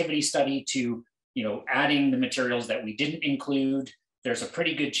sensitivity study to adding the materials that we didn't include, there's a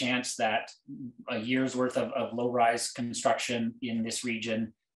pretty good chance that a year's worth of low-rise construction in this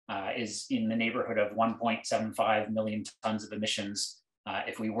region is in the neighborhood of 1.75 million tons of emissions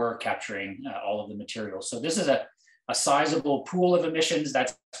if we were capturing all of the materials. So this is a sizable pool of emissions.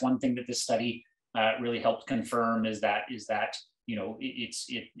 That's one thing that this study really helped confirm, is that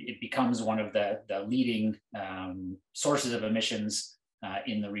it becomes one of the leading sources of emissions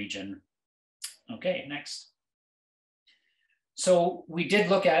in the region. Okay, next. So we did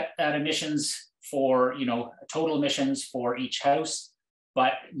look at emissions for, total emissions for each house,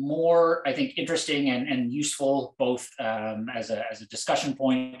 but more, I think, interesting and useful, both as a discussion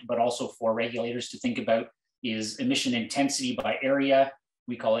point, but also for regulators to think about, is emission intensity by area.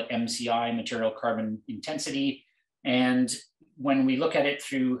 We call it MCI, material carbon intensity. And when we look at it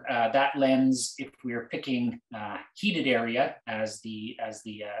through that lens, if we're picking heated area as the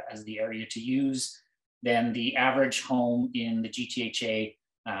area to use, then the average home in the GTHA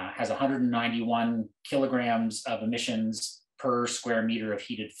has 191 kilograms of emissions per square meter of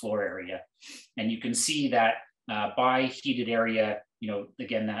heated floor area. And you can see that by heated area,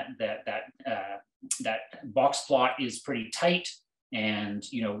 again, that box plot is pretty tight. And,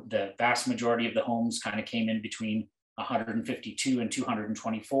 the vast majority of the homes kind of came in between 152 and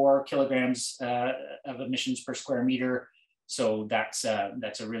 224 kilograms of emissions per square meter. So that's a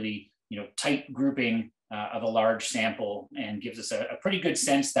really tight grouping of a large sample, and gives us a pretty good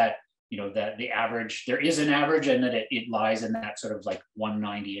sense that that the average, there is an average, and that it lies in that sort of like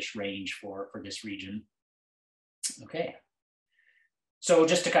 190-ish range for this region. Okay. So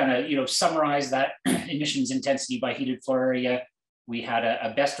just to kind of summarize that emissions intensity by heated floor area, we had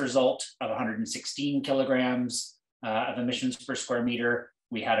a best result of 116 kilograms of emissions per square meter.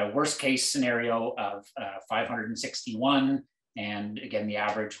 We had a worst case scenario of 561, and again, the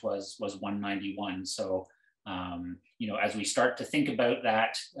average was 191. So, as we start to think about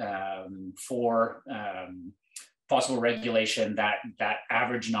that for possible regulation, that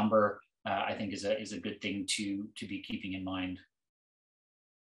average number, I think, is a good thing to be keeping in mind.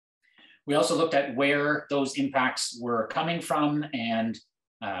 We also looked at where those impacts were coming from, and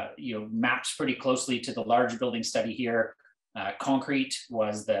maps pretty closely to the large building study here. Concrete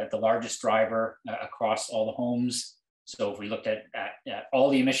was the largest driver across all the homes. So if we looked at all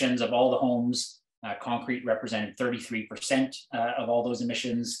the emissions of all the homes, concrete represented 33% of all those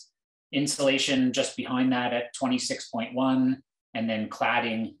emissions. insulation just behind that at 26.1, and then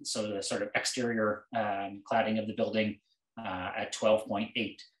cladding, so the sort of exterior cladding of the building at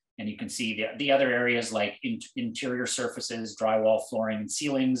 12.8. And you can see the other areas like interior surfaces, drywall, flooring, and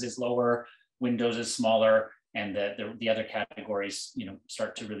ceilings is lower, windows is smaller, and the other categories, you know,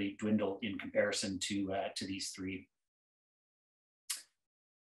 start to really dwindle in comparison to these three.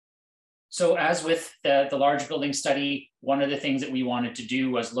 So as with the large building study, one of the things that we wanted to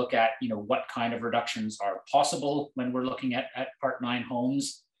do was look at, you know, what kind of reductions are possible when we're looking at Part 9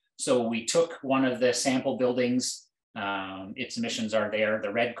 homes. So we took one of the sample buildings, its emissions are there,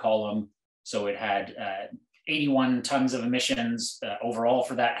 the red column. So it had 81 tons of emissions overall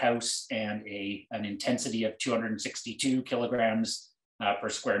for that house, and an intensity of 262 kilograms per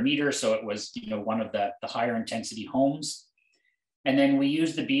square meter. So it was, you know, one of the higher intensity homes. And then we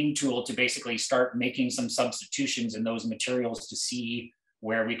used the beam tool to basically start making some substitutions in those materials to see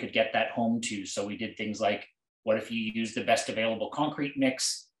where we could get that home to. So we did things like, what if you use the best available concrete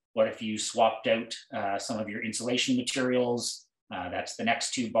mix? What if you swapped out some of your insulation materials? That's the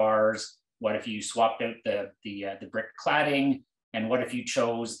next two bars. What if you swapped out the brick cladding? And what if you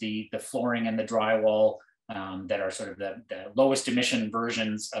chose the flooring and the drywall that are sort of the lowest emission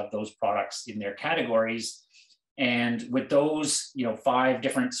versions of those products in their categories? And with those, you know, 5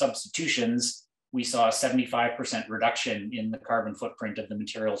 different substitutions, we saw a 75% reduction in the carbon footprint of the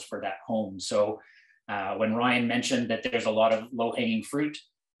materials for that home. So when Ryan mentioned that there's a lot of low-hanging fruit,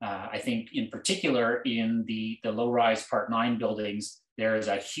 I think in particular in the low-rise Part 9 buildings, there is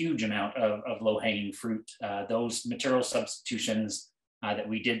a huge amount of low-hanging fruit. Those material substitutions that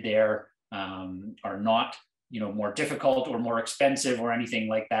we did there are not, you know, more difficult or more expensive or anything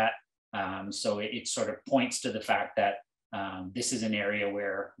like that. So it sort of points to the fact that this is an area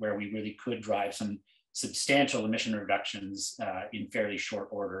where we really could drive some substantial emission reductions in fairly short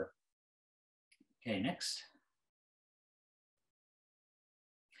order. Okay, next.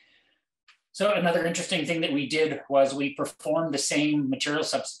 So another interesting thing that we did was we performed the same material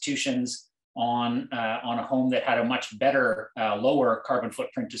substitutions on a home that had a much better, lower carbon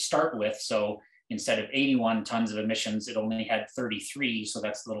footprint to start with. So instead of 81 tons of emissions, it only had 33. So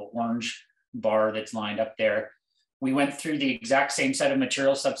that's the little orange bar that's lined up there. We went through the exact same set of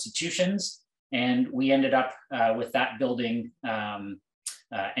material substitutions, and we ended up with that building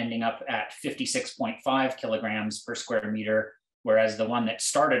ending up at 56.5 kilograms per square meter, whereas the one that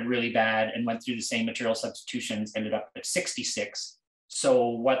started really bad and went through the same material substitutions ended up at 66. So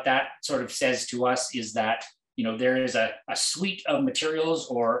what that sort of says to us is that, you know, there is a suite of materials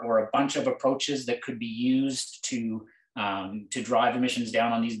or a bunch of approaches that could be used to drive emissions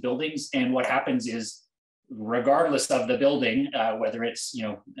down on these buildings. And what happens is, regardless of the building, whether it's, you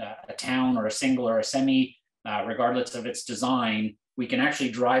know, a town or a single or a semi, regardless of its design, we can actually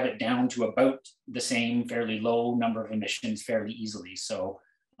drive it down to about the same fairly low number of emissions fairly easily. So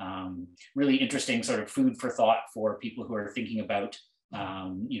really interesting sort of food for thought for people who are thinking about,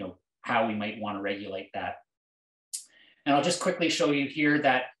 you know, how we might want to regulate that. And I'll just quickly show you here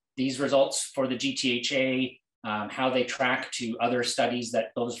that these results for the GTHA, how they track to other studies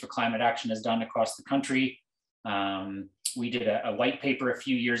that Builders for Climate Action has done across the country. We did a white paper a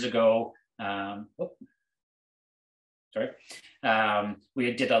few years ago.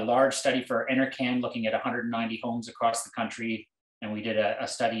 We did a large study for Enercan looking at 190 homes across the country. And we did a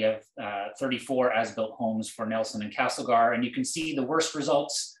study of 34 as-built homes for Nelson and Castlegar. And you can see the worst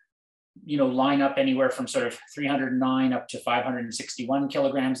results, you know, line up anywhere from sort of 309 up to 561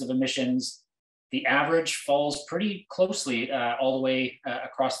 kilograms of emissions. The average falls pretty closely all the way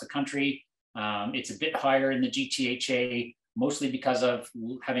across the country. It's a bit higher in the GTHA, mostly because of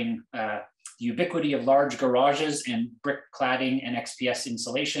having the ubiquity of large garages and brick cladding and XPS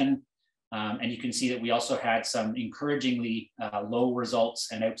insulation. And you can see that we also had some encouragingly low results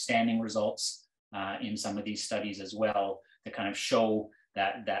and outstanding results in some of these studies as well, that kind of show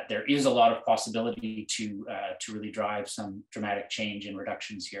that there is a lot of possibility to really drive some dramatic change in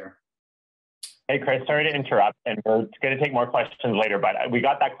reductions here. Hey, Chris, sorry to interrupt, and we're going to take more questions later, but we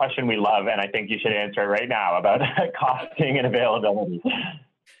got that question we love, and I think you should answer it right now about costing and availability.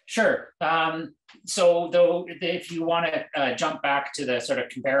 Sure. So though, if you want to jump back to the sort of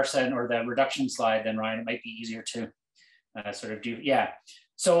comparison or the reduction slide, then Ryan, it might be easier to sort of do, yeah.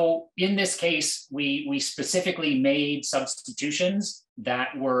 So in this case, we specifically made substitutions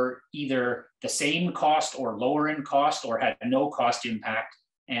that were either the same cost or lower in cost or had no cost impact,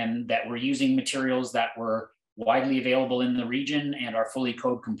 and that were using materials that were widely available in the region and are fully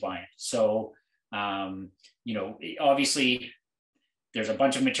code compliant. So, you know, obviously there's a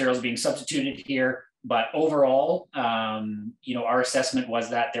bunch of materials being substituted here. But overall, you know, our assessment was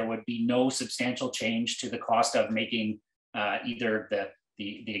that there would be no substantial change to the cost of making either the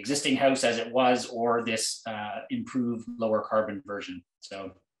existing house as it was, or this improved lower carbon version.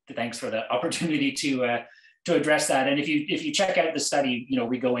 So thanks for the opportunity to address that. And if you check out the study, you know,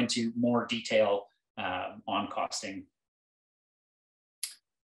 we go into more detail on costing.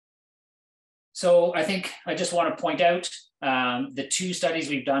 So I think I just want to point out the two studies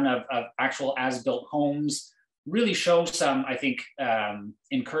we've done of actual as-built homes really show some, I think,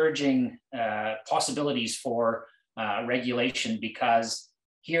 encouraging possibilities for regulation, because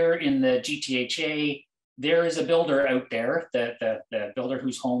here in the GTHA, there is a builder out there, the builder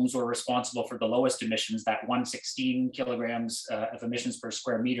whose homes were responsible for the lowest emissions, that 116 kilograms of emissions per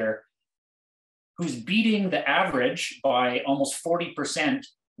square meter, who's beating the average by almost 40%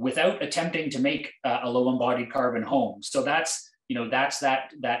 without attempting to make a low embodied carbon home. So that's, you know, that's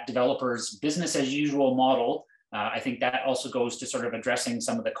that developer's business as usual model. I think that also goes to sort of addressing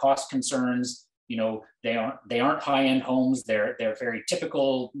some of the cost concerns. You know, they aren't high-end homes. They're very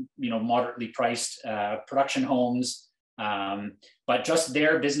typical, you know, moderately priced production homes. But just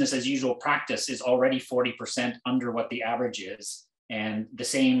their business as usual practice is already 40% under what the average is. And the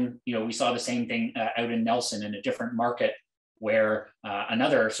same, you know, we saw the same thing out in Nelson in a different market, where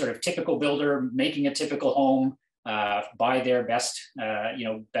another sort of typical builder making a typical home by their best, you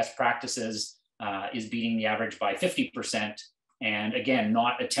know, best practices is beating the average by 50%. And again,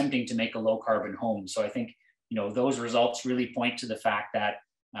 not attempting to make a low carbon home. So I think, you know, those results really point to the fact that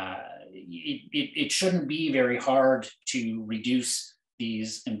it shouldn't be very hard to reduce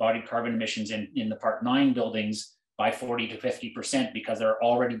these embodied carbon emissions in the Part 9 buildings by 40 to 50%, because there are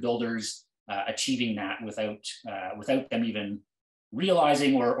already builders achieving that without them even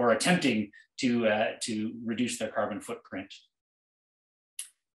realizing or attempting to reduce their carbon footprint.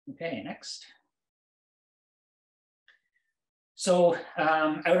 Okay, next. So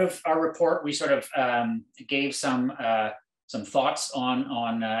out of our report, we sort of gave some thoughts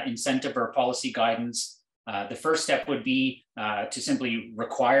on incentive or policy guidance. The first step would be to simply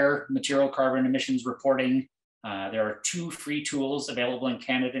require material carbon emissions reporting. There are 2 free tools available in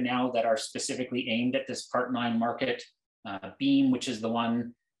Canada now that are specifically aimed at this Part 9 market. BEAM, which is the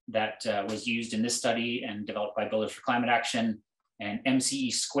one that was used in this study and developed by Builders for Climate Action, and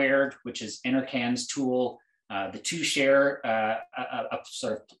MCE Squared, which is NRCan's tool. The 2 share a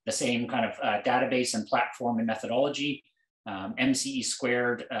sort of the same kind of database and platform and methodology. MCE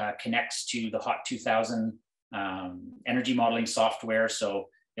Squared connects to the HOT 2000 energy modeling software. So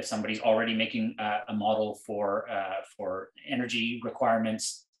if somebody's already making a model for energy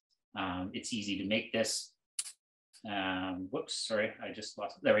requirements, it's easy to make this. Whoops, sorry, I just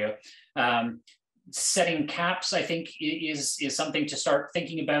lost it. There we go. Setting caps, I think, is something to start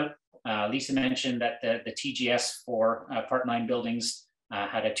thinking about. Lisa mentioned that the TGS for Part 9 buildings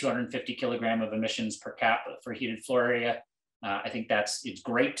had a 250 kilogram of emissions per cap for heated floor area. I think it's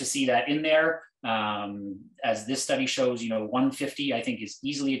great to see that in there. As this study shows, you know, 150 I think is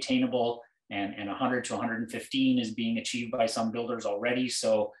easily attainable, and 100 to 115 is being achieved by some builders already.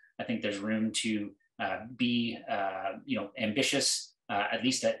 So I think there's room to be, you know, ambitious, at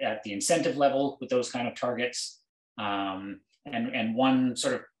least at the incentive level with those kind of targets. And one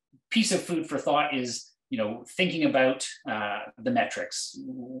sort of piece of food for thought is, you know, thinking about the metrics.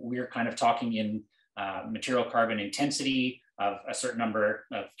 We're kind of talking in material carbon intensity of a certain number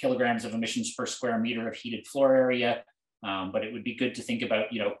of kilograms of emissions per square meter of heated floor area. But it would be good to think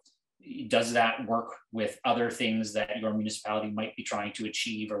about, you know, does that work with other things that your municipality might be trying to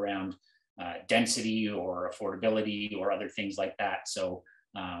achieve around density or affordability or other things like that. So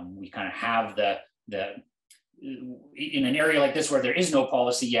we kind of have in an area like this where there is no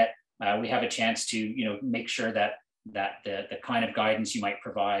policy yet, we have a chance to, you know, make sure that the kind of guidance you might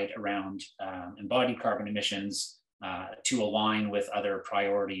provide around embodied carbon emissions to align with other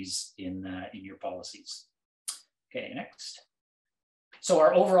priorities in your policies. Okay, next. So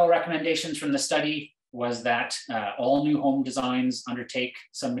our overall recommendations from the study was that all new home designs undertake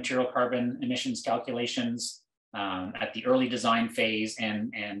some material carbon emissions calculations at the early design phase,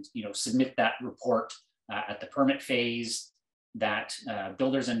 and you know, submit that report at the permit phase. That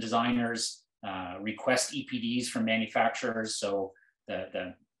builders and designers request EPDs from manufacturers. So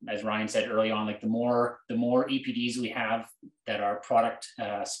as Ryan said early on, like the more EPDs we have that are product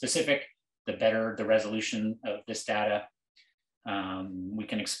specific, the better the resolution of this data. We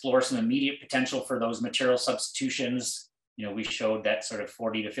can explore some immediate potential for those material substitutions. You know, we showed that sort of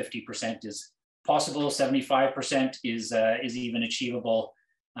 40 to 50% is possible, 75% is even achievable.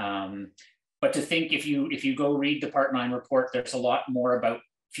 But to think, if you go read the Part 9 report, there's a lot more about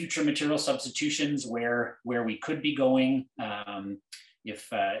future material substitutions where we could be going. If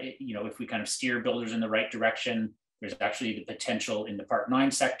we kind of steer builders in the right direction, there's actually the potential in the Part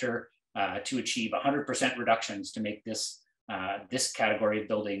 9 sector to achieve 100% reductions to make this category of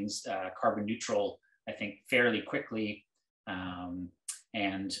buildings carbon neutral, I think, fairly quickly.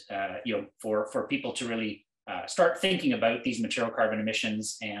 For people to really start thinking about these material carbon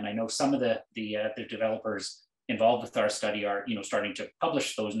emissions. And I know some of the developers involved with our study are starting to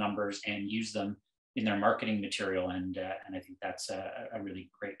publish those numbers and use them in their marketing material, and I think that's a really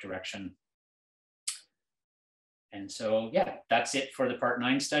great direction. And so, yeah, that's it for the Part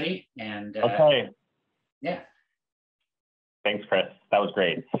 9 study. And okay. Yeah. Thanks, Chris. That was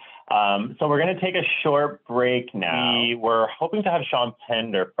great. So we're going to take a short break now. We were hoping to have Sean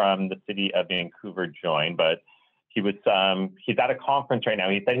Pender from the city of Vancouver join, but he's at a conference right now.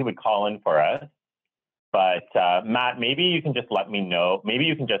 He said he would call in for us. But Matt, maybe you can just let me know. Maybe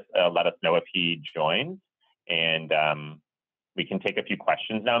you can just let us know if he joins, and we can take a few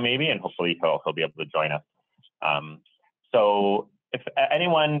questions now, maybe, and hopefully he'll be able to join us. So if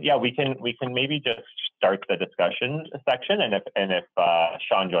anyone, yeah, we can maybe just start the discussion section, and if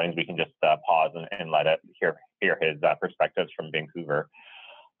Sean joins, we can just pause and let it hear his perspectives from Vancouver.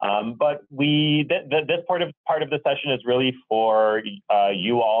 But this part of the session is really for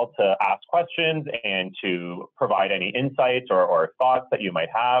you all to ask questions and to provide any insights or thoughts that you might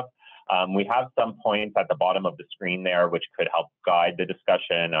have. We have some points at the bottom of the screen there, which could help guide the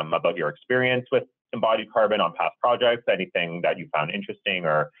discussion about your experience with embodied carbon on past projects, anything that you found interesting,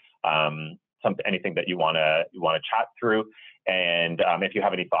 or anything that you want to chat through. And if you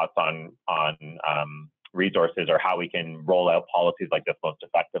have any thoughts on resources or how we can roll out policies like this most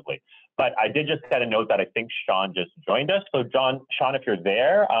effectively. But I did just get a note that I think Sean just joined us. So Sean, if you're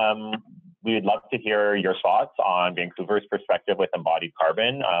there, we'd love to hear your thoughts on Vancouver's perspective with embodied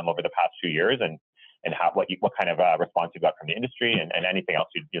carbon over the past few years, and what kind of response you got from the industry, and anything else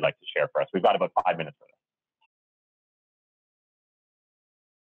you'd like to share for us. We've got about 5 minutes for this.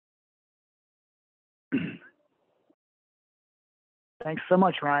 Thanks so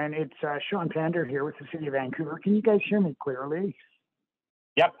much, Ryan. It's Sean Pender here with the City of Vancouver. Can you guys hear me clearly?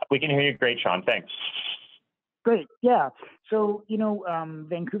 Yep, we can hear you great, Sean. Thanks. Great, yeah. So,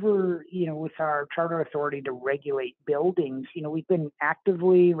 Vancouver, with our charter authority to regulate buildings, we've been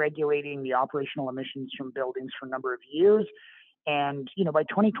actively regulating the operational emissions from buildings for a number of years. And, by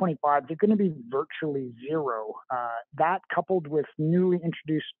 2025, they're going to be virtually zero. That, coupled with newly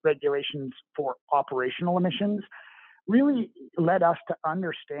introduced regulations for operational emissions, really led us to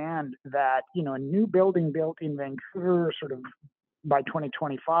understand that, a new building built in Vancouver sort of by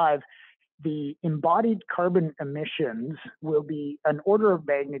 2025, the embodied carbon emissions will be an order of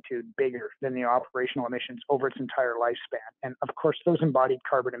magnitude bigger than the operational emissions over its entire lifespan. And of course, those embodied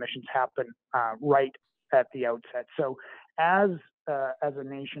carbon emissions happen right at the outset. So as a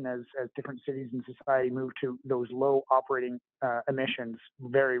nation, as different cities and society move to those low operating emissions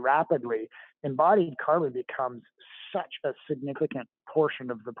very rapidly, embodied carbon becomes such a significant portion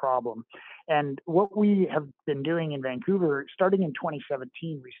of the problem. And what we have been doing in Vancouver, starting in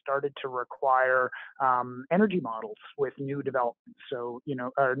 2017, we started to require energy models with new developments. So,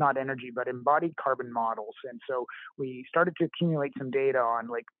 or not energy, but embodied carbon models. And so we started to accumulate some data on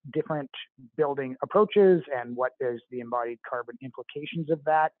like different building approaches and what is the embodied carbon implications of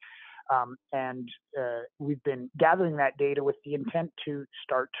that. And we've been gathering that data with the intent to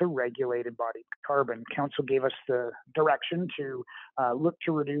start to regulate embodied carbon. Council gave us the direction to look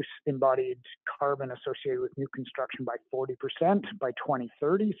to reduce embodied carbon associated with new construction by 40% by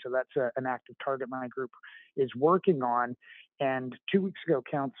 2030. So that's an active target my group is working on. And 2 weeks ago,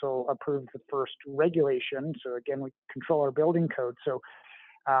 Council approved the first regulation. So again, we control our building code. So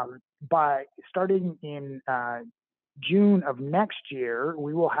by starting in June of next year,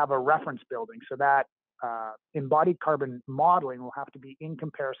 we will have a reference building. So that embodied carbon modeling will have to be in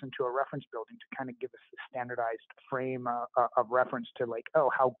comparison to a reference building to kind of give us the standardized frame of reference to like, oh,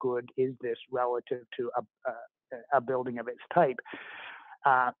 how good is this relative to a building of its type.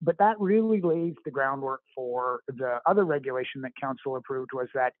 But that really lays the groundwork for the other regulation that Council approved, was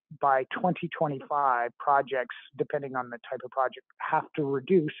that by 2025, projects, depending on the type of project, have to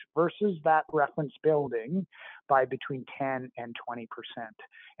reduce versus that reference building by between 10 and 20%.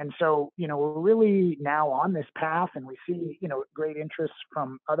 And so, we're really now on this path, and we see, great interest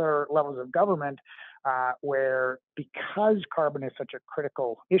from other levels of government, where because carbon is such a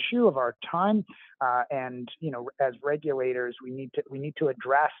critical issue of our time, and as regulators, we need to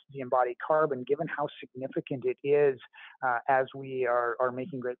address the embodied carbon, given how significant it is, as we are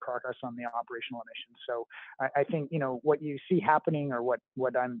making great progress on the operational emissions. So I think what you see happening, or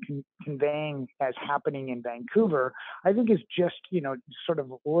what I'm conveying as happening in Vancouver, I think is just sort of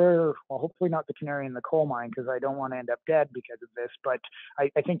we're, well, hopefully not the canary in the coal mine, because I don't want to end up dead because of this, but I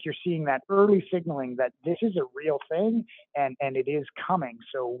think you're seeing that early signaling that this is a real thing, and it is coming.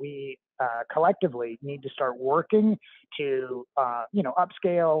 So we collectively need to start working to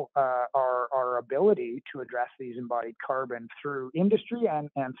upscale our ability to address these embodied carbon through industry and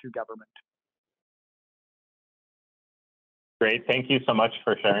through government. Great, thank you so much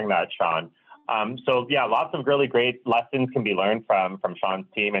for sharing that, Sean. So yeah, lots of really great lessons can be learned from Sean's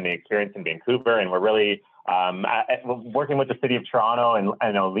team and the experience in Vancouver, and we're really working with the City of Toronto, and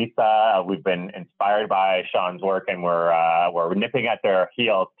I know Lisa, we've been inspired by Sean's work, and we're nipping at their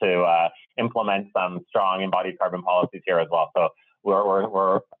heels to implement some strong embodied carbon policies here as well. So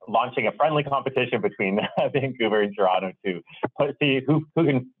we're launching a friendly competition between Vancouver and Toronto to see who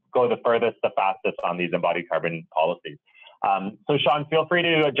can go the furthest, the fastest on these embodied carbon policies. So Sean, feel free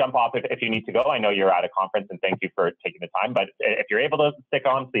to jump off if you need to go. I know you're at a conference, and thank you for taking the time, but if you're able to stick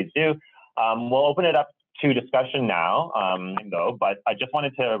on, please do. We'll open it up to discussion now, though, but I just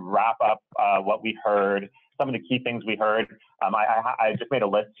wanted to wrap up what we heard, some of the key things we heard. I just made a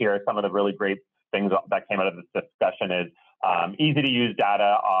list here. Some of the really great things that came out of this discussion is easy to use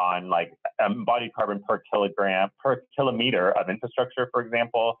data on like embodied carbon per kilometer of infrastructure, for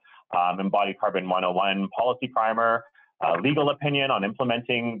example, embodied carbon 101 policy primer, legal opinion on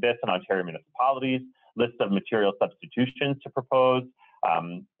implementing this in Ontario municipalities, list of material substitutions to propose,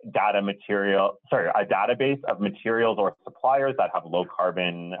 a database of materials or suppliers that have low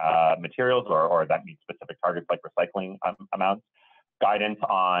carbon materials or that meet specific targets like recycling amounts, guidance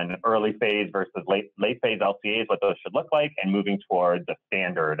on early phase versus late phase LCAs, what those should look like, and moving towards a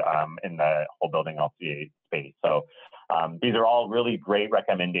standard in the whole building LCA space. So these are all really great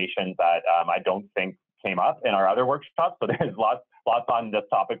recommendations that I don't think came up in our other workshops. So there's lots on this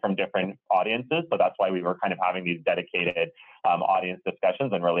topic from different audiences. So that's why we were kind of having these dedicated audience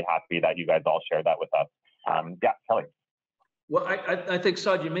discussions, and really happy that you guys all shared that with us. Yeah, Kelly. Well, I think,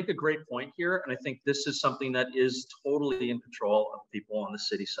 Saad, you make a great point here. And I think this is something that is totally in control of people on the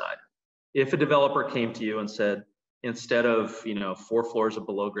city side. If a developer came to you and said, instead of 4 floors of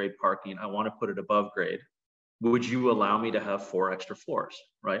below grade parking, I want to put it above grade, would you allow me to have 4 extra floors,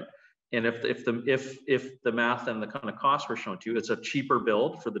 right? And if the math and the kind of costs were shown to you, it's a cheaper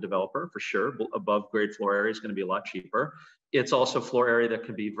build for the developer, for sure. Above grade floor area is going to be a lot cheaper. It's also floor area that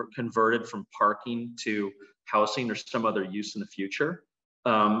can be converted from parking to housing or some other use in the future.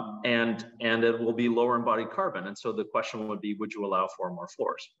 And it will be lower embodied carbon. And so the question would be, would you allow 4 more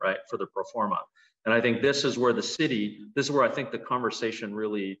floors, right, for the pro forma? And I think this is where I think the conversation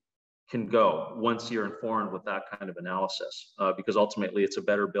really can go once you're informed with that kind of analysis, because ultimately it's a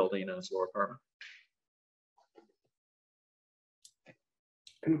better building and it's lower carbon.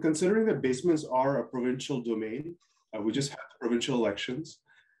 And considering that basements are a provincial domain, we just had provincial elections.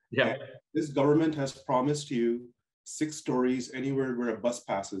 Yeah. And this government has promised you 6 stories anywhere where a bus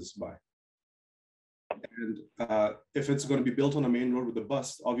passes by. And if it's going to be built on a main road with a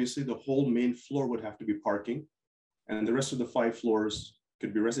bus, obviously the whole main floor would have to be parking, and the rest of the 5 floors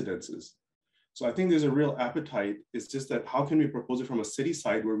could be residences. So I think there's a real appetite. It's just that how can we propose it from a city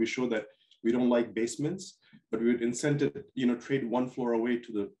side where we show that we don't like basements, but we would incentive, trade 1 floor away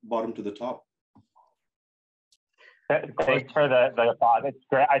to the bottom to the top. Thanks for the thought. It's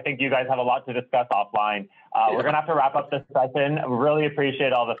great. I think you guys have a lot to discuss offline. We're going to have to wrap up this session. Really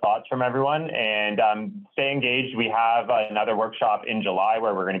appreciate all the thoughts from everyone, and stay engaged. We have another workshop in July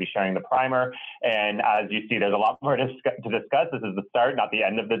where we're going to be sharing the primer. And as you see, there's a lot more to discuss. This is the start, not the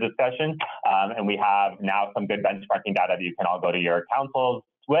end of the discussion. And we have now some good benchmarking data that you can all go to your councils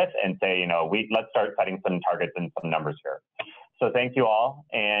with and say, let's start setting some targets and some numbers here. So thank you all,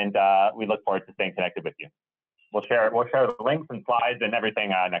 and we look forward to staying connected with you. We'll share the links and slides and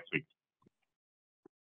everything next week.